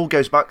just all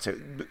goes back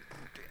to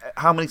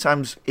how many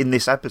times in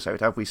this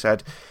episode have we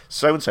said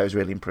so-and-so's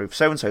really improved,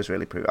 so-and-so's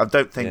really improved. I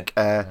don't think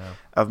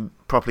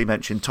I've properly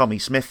mentioned Tommy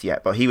Smith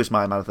yet, but he was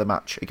my man of the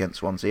match against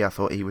Swansea. I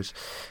thought he was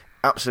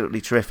absolutely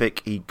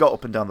terrific. He got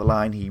up and down the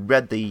line. He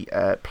read the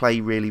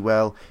play really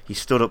well. He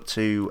stood up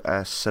to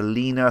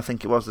Selena, I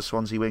think it was, the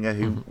Swansea winger,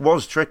 who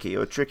was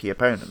a tricky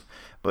opponent,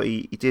 but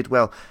he did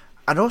well.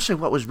 And also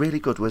what was really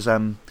good was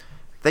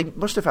they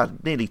must have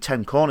had nearly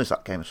 10 corners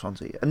that game of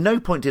Swansea. At no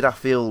point did I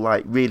feel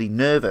like really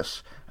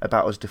nervous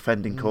about us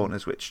defending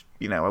corners, which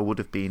I would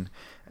have been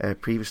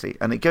previously.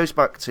 And it goes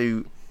back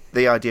to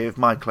the idea of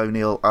Michael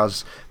O'Neill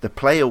as the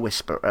player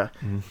whisperer,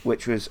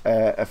 which was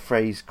a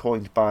phrase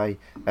coined by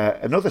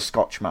another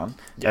Scotchman,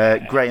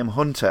 Graham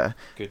Hunter,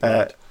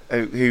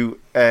 who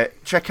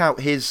check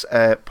out his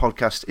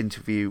podcast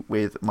interview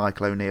with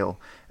Michael O'Neill.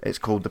 It's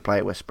called The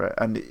Player Whisperer,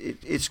 and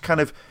it's kind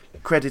of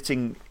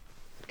crediting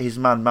his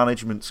man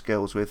management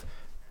skills with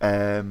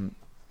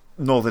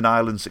Northern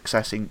Ireland's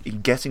success in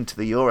getting to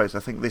the Euros. I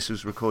think this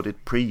was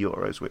recorded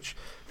pre-Euros, which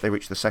they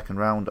reached the second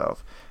round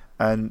of.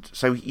 And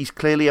so he's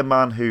clearly a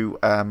man who,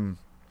 can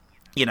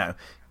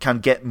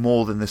get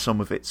more than the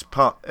sum of its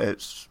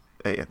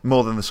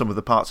more than the sum of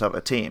the parts of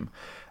a team.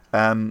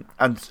 And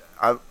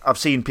I've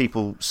seen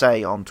people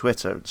say on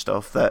Twitter and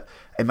stuff that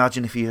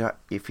imagine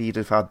if he'd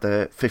have had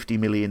the 50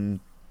 million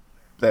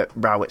that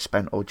Rowett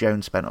spent or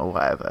Jones spent or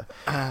whatever.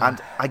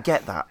 And I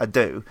get that, I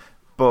do,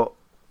 but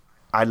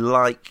I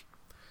like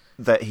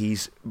that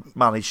he's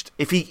managed.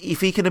 If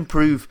he can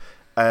improve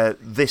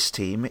this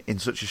team in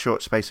such a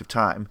short space of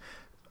time,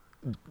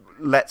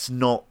 let's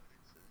not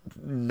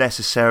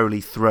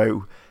necessarily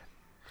throw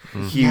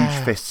huge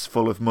fists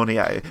full of money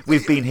at it.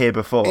 We've been here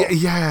before.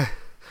 Yeah,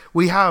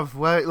 we have.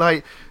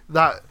 Like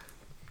that.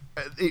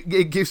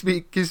 It gives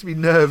me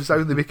nerves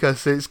only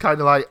because it's kind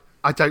of like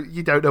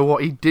you don't know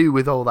what he'd do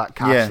with all that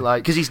cash. Yeah,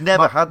 like because he's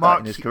never had that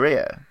in his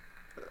career.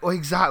 Well,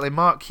 exactly.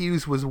 Mark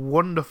Hughes was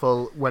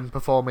wonderful when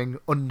performing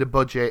under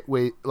budget,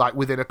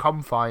 within a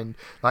confine.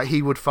 Like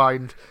he would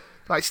find,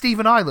 like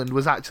Stephen Ireland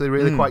was actually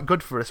really quite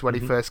good for us when he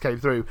first came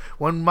through.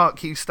 When Mark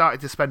Hughes started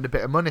to spend a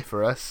bit of money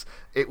for us,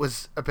 it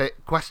was a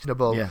bit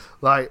questionable. Yeah.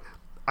 Like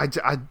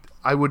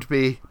I would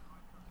be.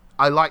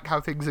 I like how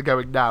things are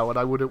going now, and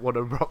I wouldn't want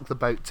to rock the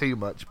boat too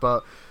much.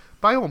 But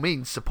by all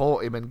means,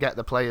 support him and get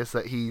the players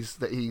that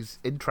he's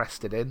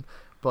interested in.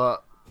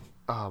 But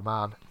oh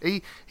man,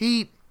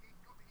 he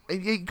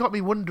got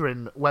me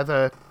wondering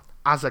whether,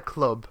 as a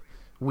club,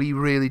 we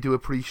really do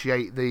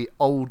appreciate the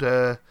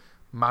older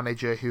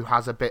manager who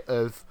has a bit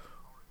of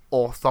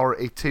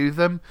authority to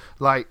them.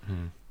 Like,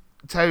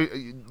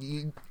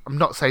 I'm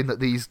not saying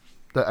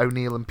that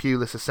O'Neill and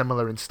Pulis are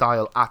similar in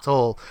style at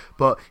all,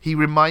 but he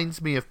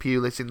reminds me of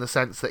Pulis in the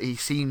sense that he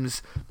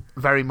seems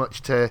very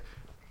much to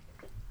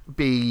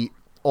be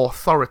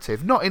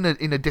authoritative, not in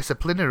a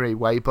disciplinary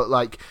way, but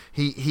like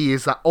he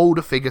is that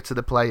older figure to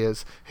the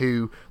players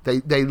who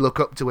they look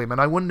up to him.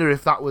 And I wonder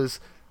if that was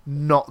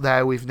not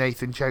there with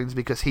Nathan Jones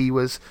because he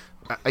was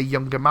a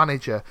younger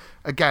manager.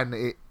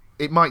 Again,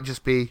 it might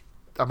just be,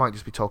 I might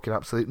just be talking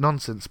absolute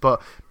nonsense,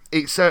 but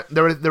it's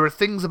there are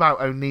things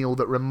about O'Neill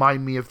that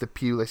remind me of the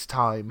Pulis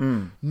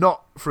time,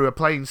 not through a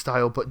playing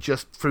style, but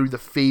just through the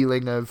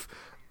feeling of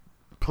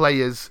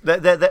players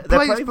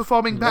players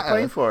performing better,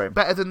 playing for him.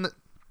 better than.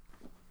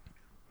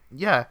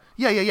 Yeah.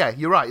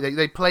 You're right.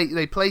 They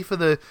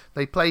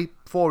play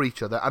for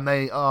each other, and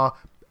they are,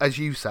 as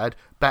you said,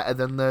 better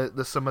than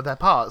the sum of their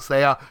parts.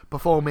 They are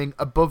performing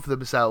above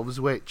themselves,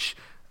 which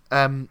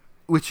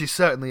is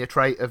certainly a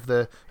trait of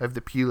the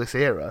Pulis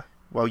era.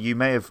 Well, you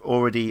may have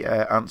already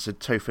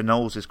answered Topher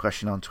Knowles'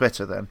 question on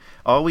Twitter then.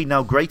 Are we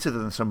now greater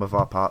than the sum of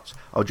our parts,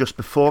 or just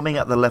performing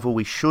at the level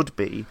we should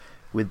be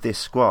with this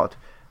squad?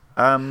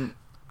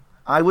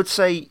 I would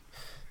say,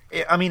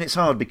 I mean, it's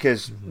hard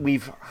because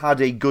we've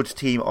had a good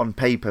team on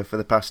paper for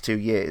the past 2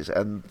 years,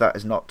 and that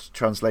is not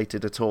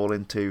translated at all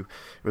into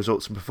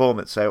results and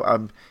performance.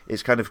 So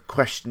it's kind of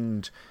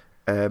questioned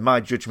my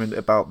judgment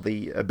about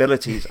the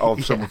abilities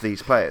of some of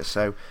these players.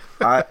 So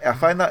I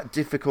find that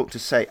difficult to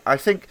say. I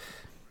think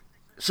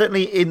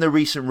certainly in the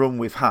recent run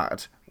we've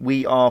had,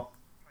 we are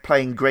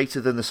playing greater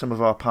than the sum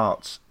of our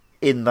parts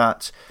in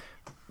that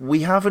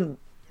we haven't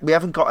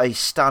got a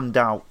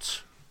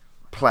standout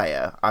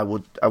player. I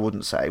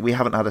wouldn't say we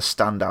haven't had a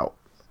standout.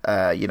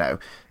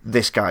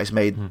 This guy's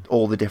made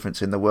all the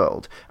difference in the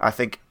world. I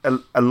think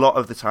a lot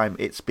of the time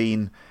it's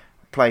been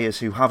players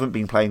who haven't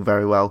been playing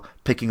very well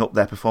picking up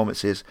their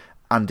performances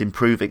and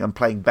improving and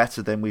playing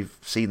better than we've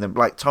seen them.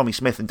 Like Tommy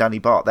Smith and Danny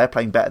Bart, they're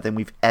playing better than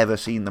we've ever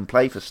seen them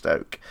play for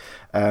Stoke.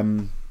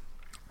 Liam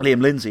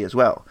Lindsay as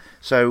well.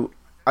 So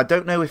I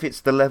don't know if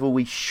it's the level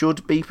we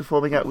should be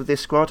performing at with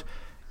this squad,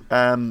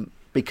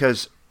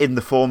 because in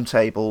the form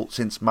table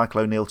since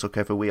Michael O'Neill took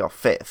over, we are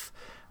 5th,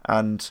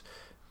 and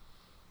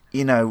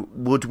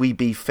would we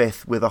be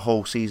 5th with a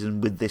whole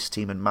season with this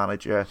team and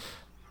manager?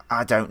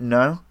 I don't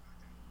know.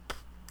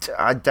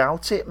 I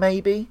doubt it,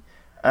 maybe.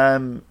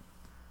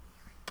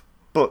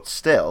 But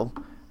still,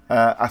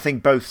 I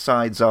think both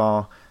sides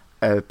are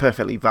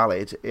perfectly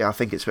valid. I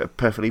think it's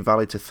perfectly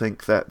valid to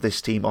think that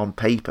this team on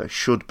paper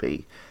should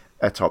be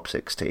a top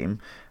 6 team.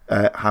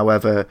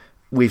 However,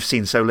 we've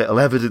seen so little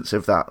evidence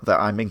of that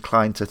I'm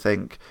inclined to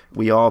think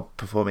we are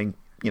performing,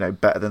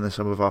 better than the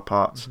sum of our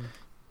parts,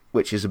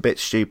 which is a bit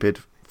stupid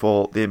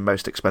for the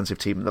most expensive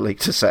team in the league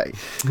to say,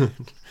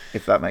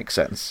 if that makes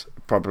sense.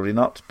 Probably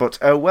not, but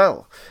oh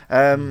well.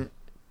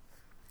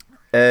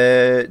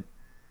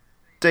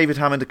 David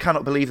Hammond, I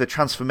cannot believe the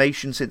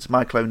transformation since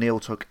Michael O'Neill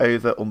took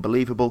over.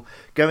 Unbelievable.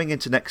 Going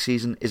into next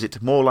season, is it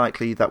more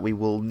likely that we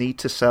will need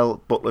to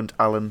sell Butland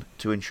Allen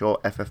to ensure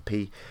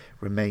FFP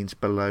remains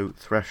below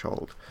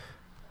threshold?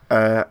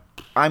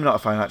 I'm not a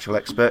financial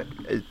expert.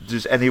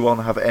 Does anyone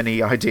have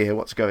any idea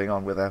what's going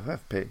on with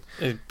FFP?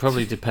 It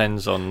probably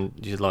depends on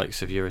your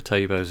likes of your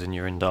Atabos and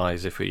your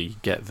Ndiaye if we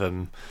get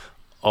them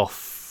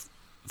off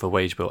the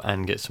wage bill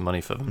and get some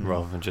money for them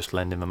rather than just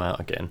lending them out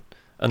again.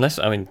 Unless,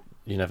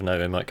 you never know,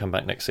 they might come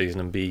back next season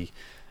and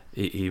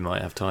he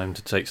might have time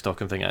to take stock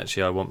and think,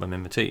 actually, I want them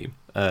in the team.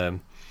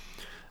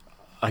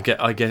 I get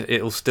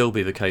it'll still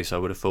be the case, I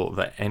would have thought,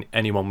 that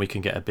anyone we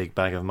can get a big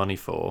bag of money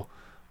for,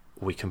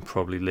 we can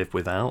probably live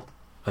without,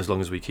 as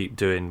long as we keep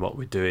doing what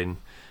we're doing.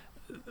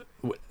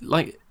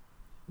 Like,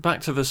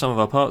 back to the sum of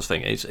our parts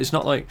thing. It's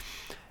not like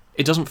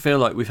it doesn't feel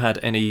like we've had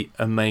any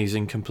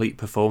amazing complete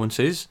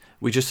performances.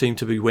 We just seem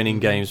to be winning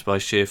games by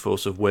sheer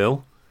force of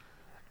will,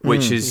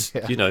 which is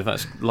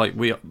that's like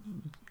we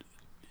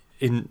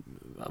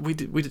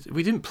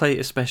didn't play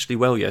especially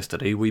well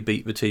yesterday. We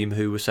beat the team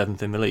who were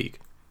 7th in the league.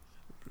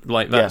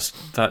 Like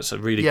that's a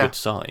really good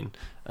sign.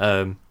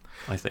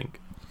 I think.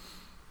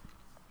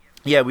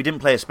 Yeah, we didn't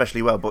play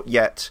especially well, but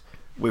yet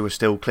we were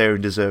still clear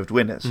and deserved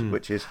winners,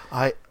 which is,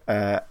 I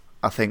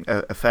think,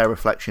 a fair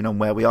reflection on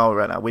where we are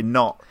right now. We're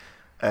not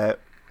I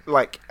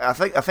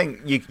think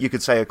you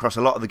could say across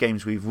a lot of the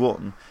games we've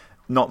won,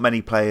 not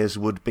many players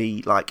would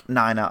be like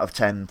 9 out of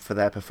 10 for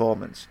their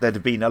performance. There'd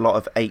have been a lot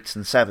of 8s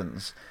and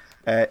 7s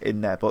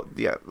in there, but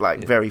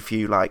very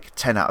few like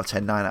 10 out of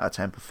 10, 9 out of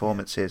 10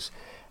 performances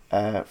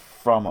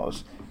from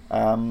us.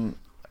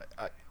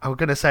 I was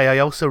going to say, I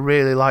also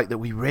really like that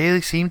we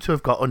really seem to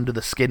have got under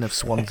the skin of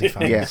Swansea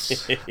fans.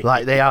 Yes.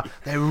 Like they're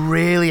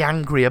really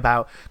angry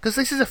about, because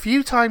this is a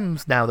few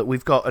times now that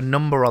we've got a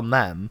number on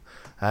them,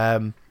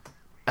 and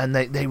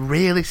they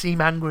really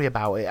seem angry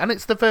about it. And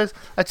it's the first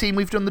a team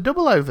we've done the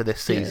double over this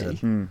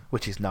season,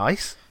 which is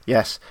nice.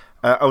 Yes.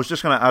 I was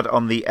just going to add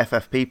on the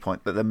FFP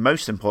point that the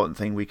most important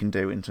thing we can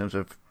do in terms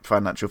of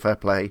financial fair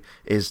play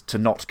is to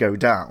not go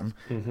down.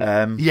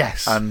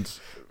 Yes. And,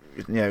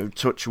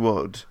 touch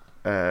wood,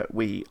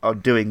 we are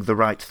doing the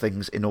right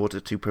things in order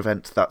to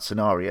prevent that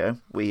scenario.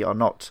 We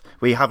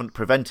haven't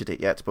prevented it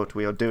yet, but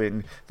we are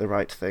doing the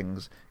right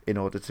things in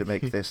order to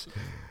make this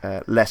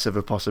less of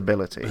a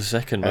possibility. The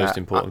second most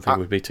important thing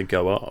would be to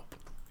go up.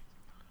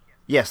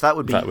 Yes, that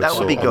would be good. That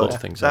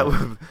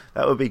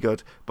would be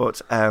good.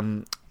 But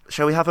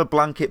shall we have a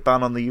blanket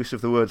ban on the use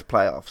of the word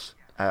playoffs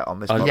on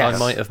this podcast? I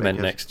might have meant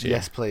next year.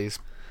 Yes, please.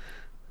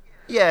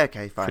 Yeah,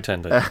 okay, fine.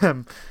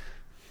 Pretending.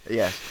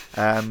 Yes.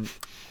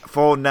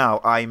 For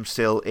now, I'm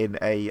still in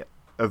a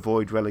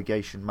avoid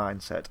relegation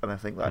mindset, and I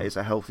think that is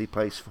a healthy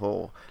place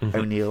for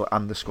O'Neill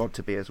and the squad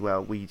to be as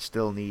well. We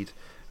still need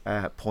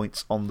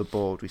points on the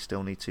board. We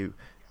still need to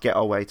get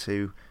our way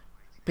to...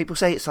 People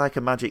say it's like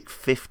a magic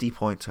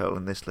 50-point total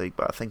in this league,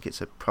 but I think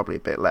it's probably a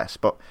bit less.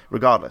 But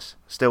regardless,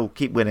 still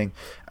keep winning,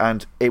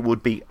 and it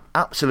would be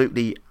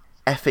absolutely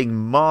effing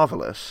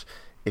marvellous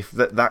if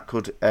that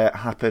could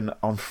happen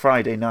on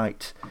Friday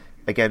night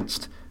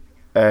against...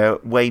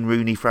 Wayne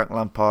Rooney, Frank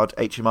Lampard,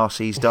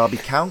 HMRC's Derby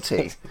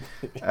County,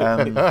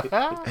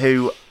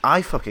 who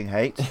I fucking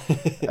hate.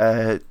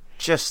 They're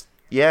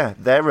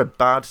a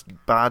bad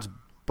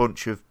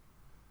bunch of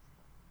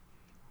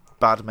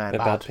bad men. They're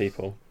bad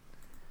people.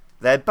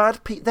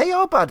 They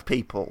are bad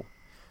people.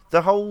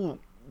 The whole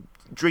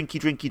drinky,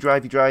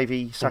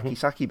 drivey,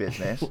 sacky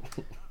business,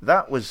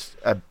 that was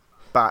a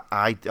bad...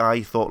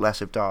 I thought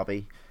less of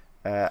Derby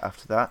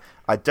after that.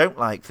 I don't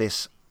like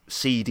this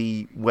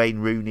seedy Wayne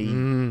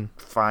Rooney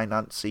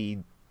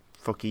financy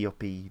fucky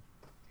uppy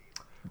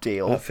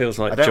deal. That feels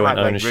like joint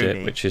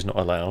ownership, which is not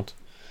allowed.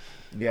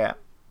 Yeah.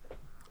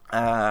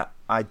 I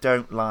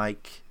don't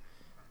like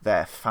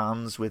their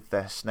fans with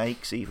their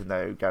snakes, even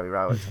though Gary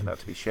Rowett turned out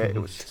to be shit. It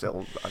was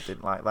still, I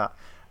didn't like that.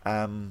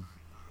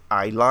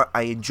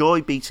 I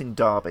enjoy beating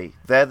Derby.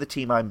 They're the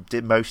team I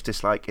most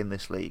dislike in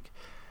this league.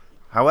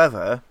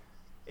 However,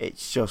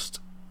 it's just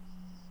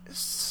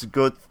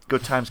good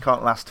times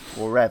can't last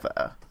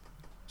forever.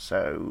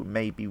 So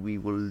maybe we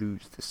will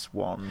lose this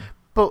one.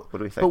 But what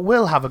do we think? But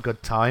we'll have a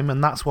good time,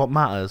 and that's what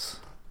matters.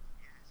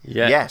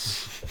 Yeah.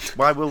 Yes.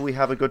 Why will we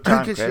have a good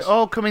time, Chris? Because you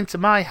all come into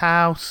my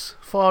house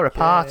for a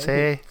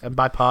party, and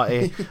by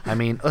party I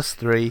mean us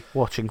three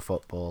watching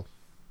football.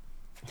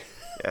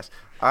 Yes.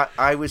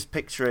 I was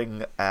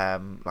picturing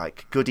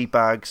like goodie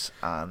bags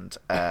and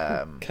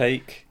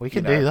cake. We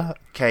can do that.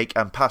 Cake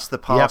and pass the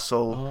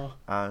parcel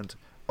and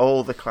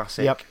all the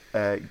classic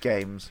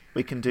games.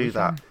 We can do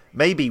that.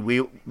 Maybe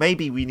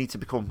we need to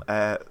become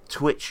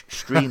Twitch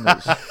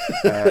streamers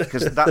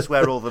because that's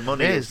where all the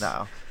money is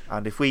now.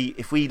 And if we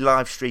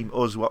live stream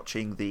us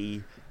watching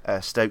the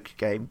Stoke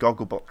game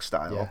Gogglebox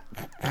style,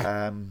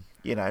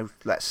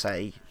 let's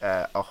say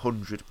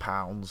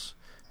 £100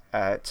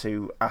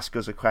 to ask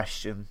us a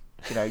question.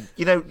 Be like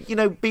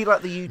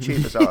the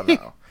YouTubers are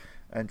now,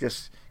 and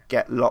just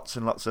get lots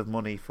and lots of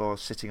money for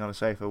sitting on a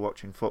sofa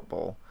watching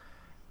football.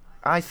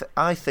 I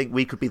think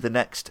we could be the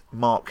next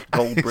Mark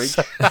Goldbridge,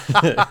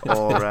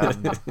 or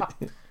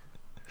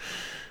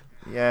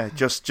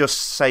just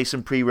say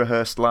some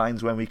pre-rehearsed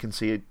lines when we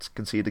concede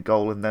a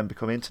goal and then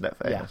become internet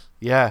famous.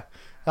 Yeah.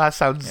 That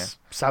sounds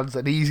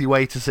an easy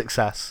way to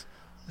success.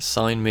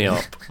 Sign me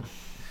up.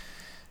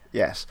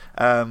 Yes,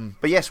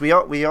 but yes, we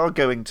are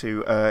going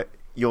to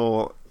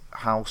your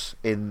house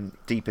in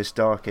deepest,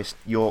 darkest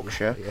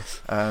Yorkshire.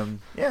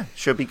 Yes.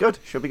 Should be good.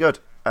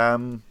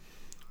 I'm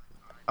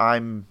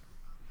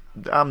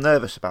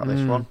nervous about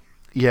this one.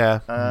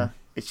 Yeah.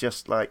 It's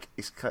just like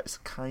it's the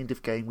kind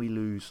of game we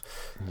lose.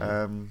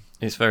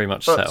 It's very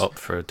much set up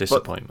for a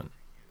disappointment.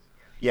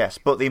 Yes,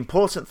 but the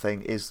important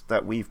thing is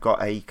that we've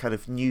got a kind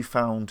of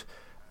newfound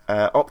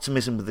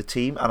optimism with the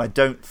team, and I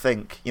don't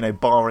think,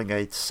 barring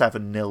a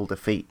 7-0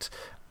 defeat,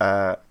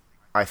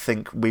 I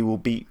think we will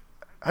be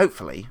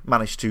hopefully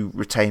manage to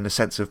retain a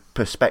sense of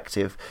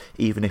perspective,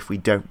 even if we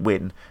don't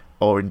win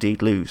or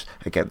indeed lose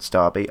against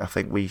Derby. I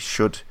think we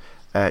should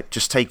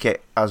just take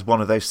it as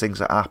one of those things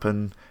that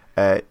happen.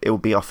 It will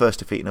be our first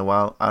defeat in a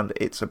while, and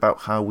it's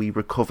about how we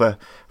recover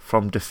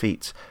from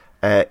defeat.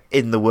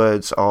 In the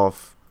words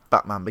of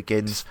Batman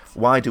Begins,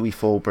 why do we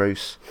fall,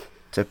 Bruce?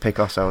 To pick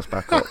ourselves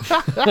back up.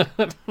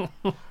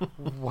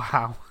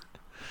 Wow.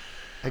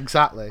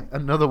 Exactly.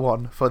 Another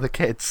one for the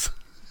kids.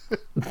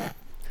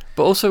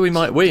 But also we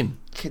might win.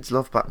 Kids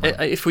love Batman.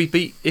 If we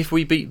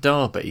beat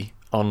Derby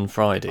on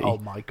Friday, Oh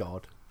my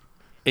god.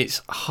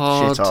 it's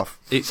hard. Shit off.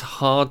 It's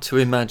hard to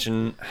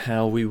imagine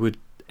how we would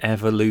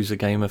ever lose a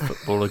game of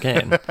football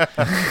again.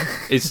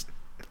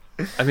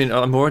 I mean,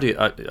 I'm already.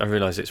 I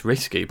realise it's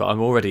risky, but I'm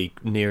already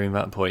nearing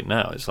that point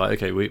now. It's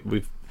like, okay,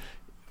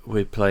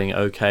 we're playing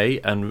okay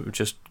and we're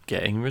just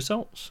getting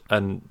results,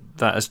 and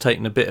that has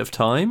taken a bit of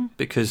time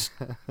because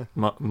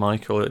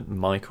Michael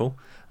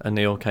and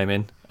Neil came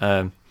in,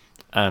 and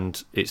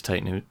it's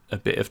taken a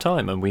bit of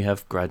time, and we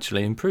have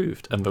gradually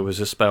improved. And there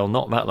was a spell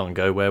not that long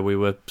ago where we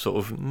were sort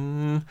of,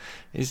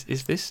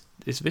 is this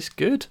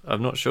good?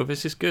 I'm not sure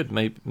this is good.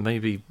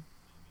 Maybe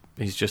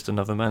he's just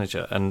another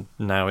manager, and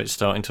now it's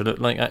starting to look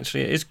like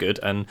actually it is good.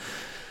 And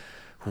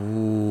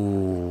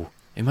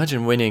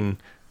imagine winning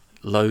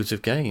loads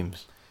of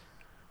games.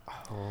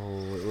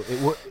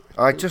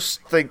 I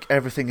just think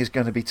everything is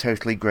going to be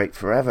totally great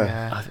forever.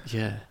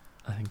 Yeah.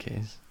 I think it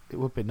is. It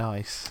would be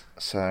nice.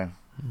 So,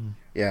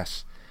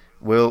 yes,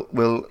 we'll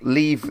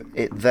leave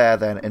it there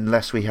then,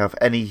 unless we have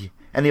any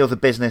other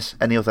business,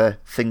 any other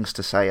things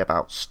to say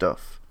about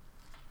stuff.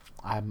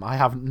 I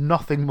have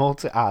nothing more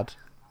to add.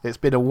 It's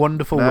been a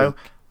wonderful week.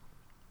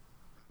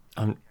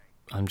 I'm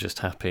just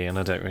happy, and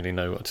I don't really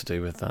know what to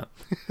do with that.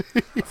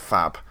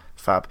 Fab.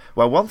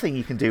 Well, one thing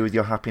you can do with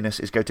your happiness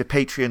is go to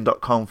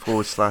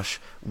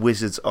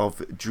patreon.com/Wizards of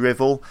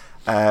Drivel,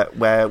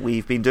 where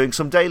we've been doing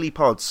some daily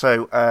pods.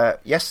 So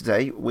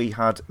yesterday we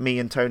had me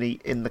and Tony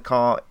in the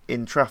car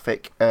in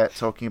traffic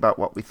talking about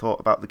what we thought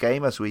about the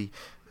game as we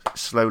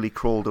slowly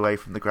crawled away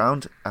from the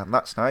ground, and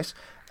that's nice.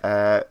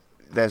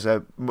 There's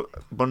a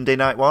Monday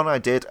night one I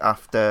did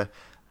after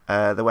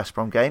the West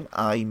Brom game.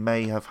 I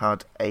may have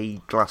had a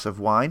glass of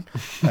wine,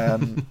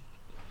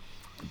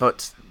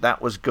 but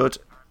that was good.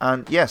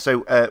 And yeah,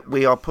 so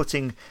we are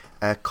putting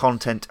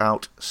content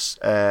out,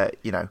 a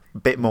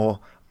bit more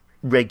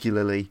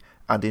regularly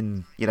and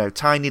in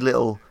tiny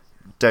little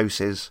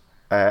doses.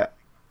 I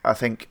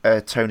think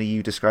Tony,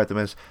 you described them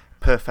as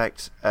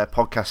perfect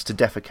podcasts to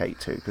defecate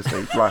to, because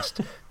they last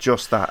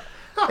just that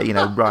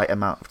right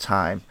amount of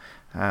time.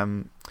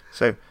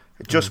 So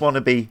just want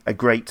to be a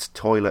great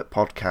toilet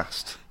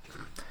podcast.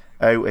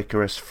 Oh,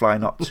 Icarus, fly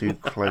not too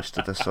close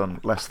to the sun,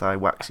 lest thy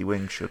waxy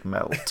wings should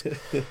melt.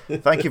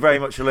 Thank you very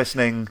much for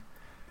listening.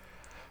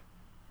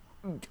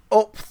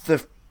 Up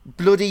the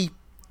bloody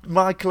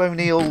Michael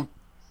O'Neill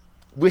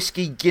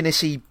whiskey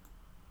Guinnessy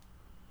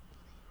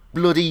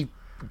bloody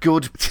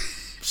good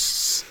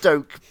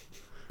Stoke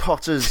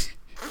Potters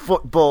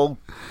football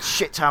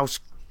shithouse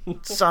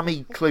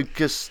Sammy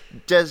Clucas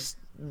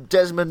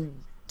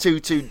Desmond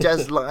Tutu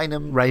Des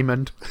Lynam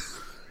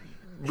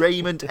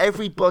Raymond,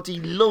 everybody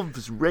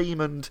loves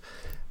Raymond.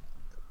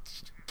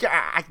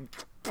 Get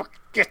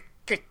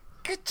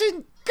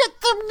them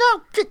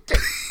now. Get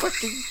them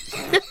fucking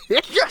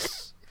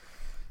yes.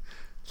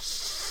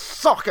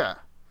 Soccer.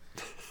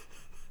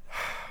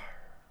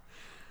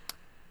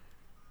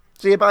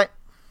 See you, bye.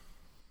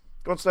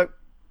 Go on, Stoke.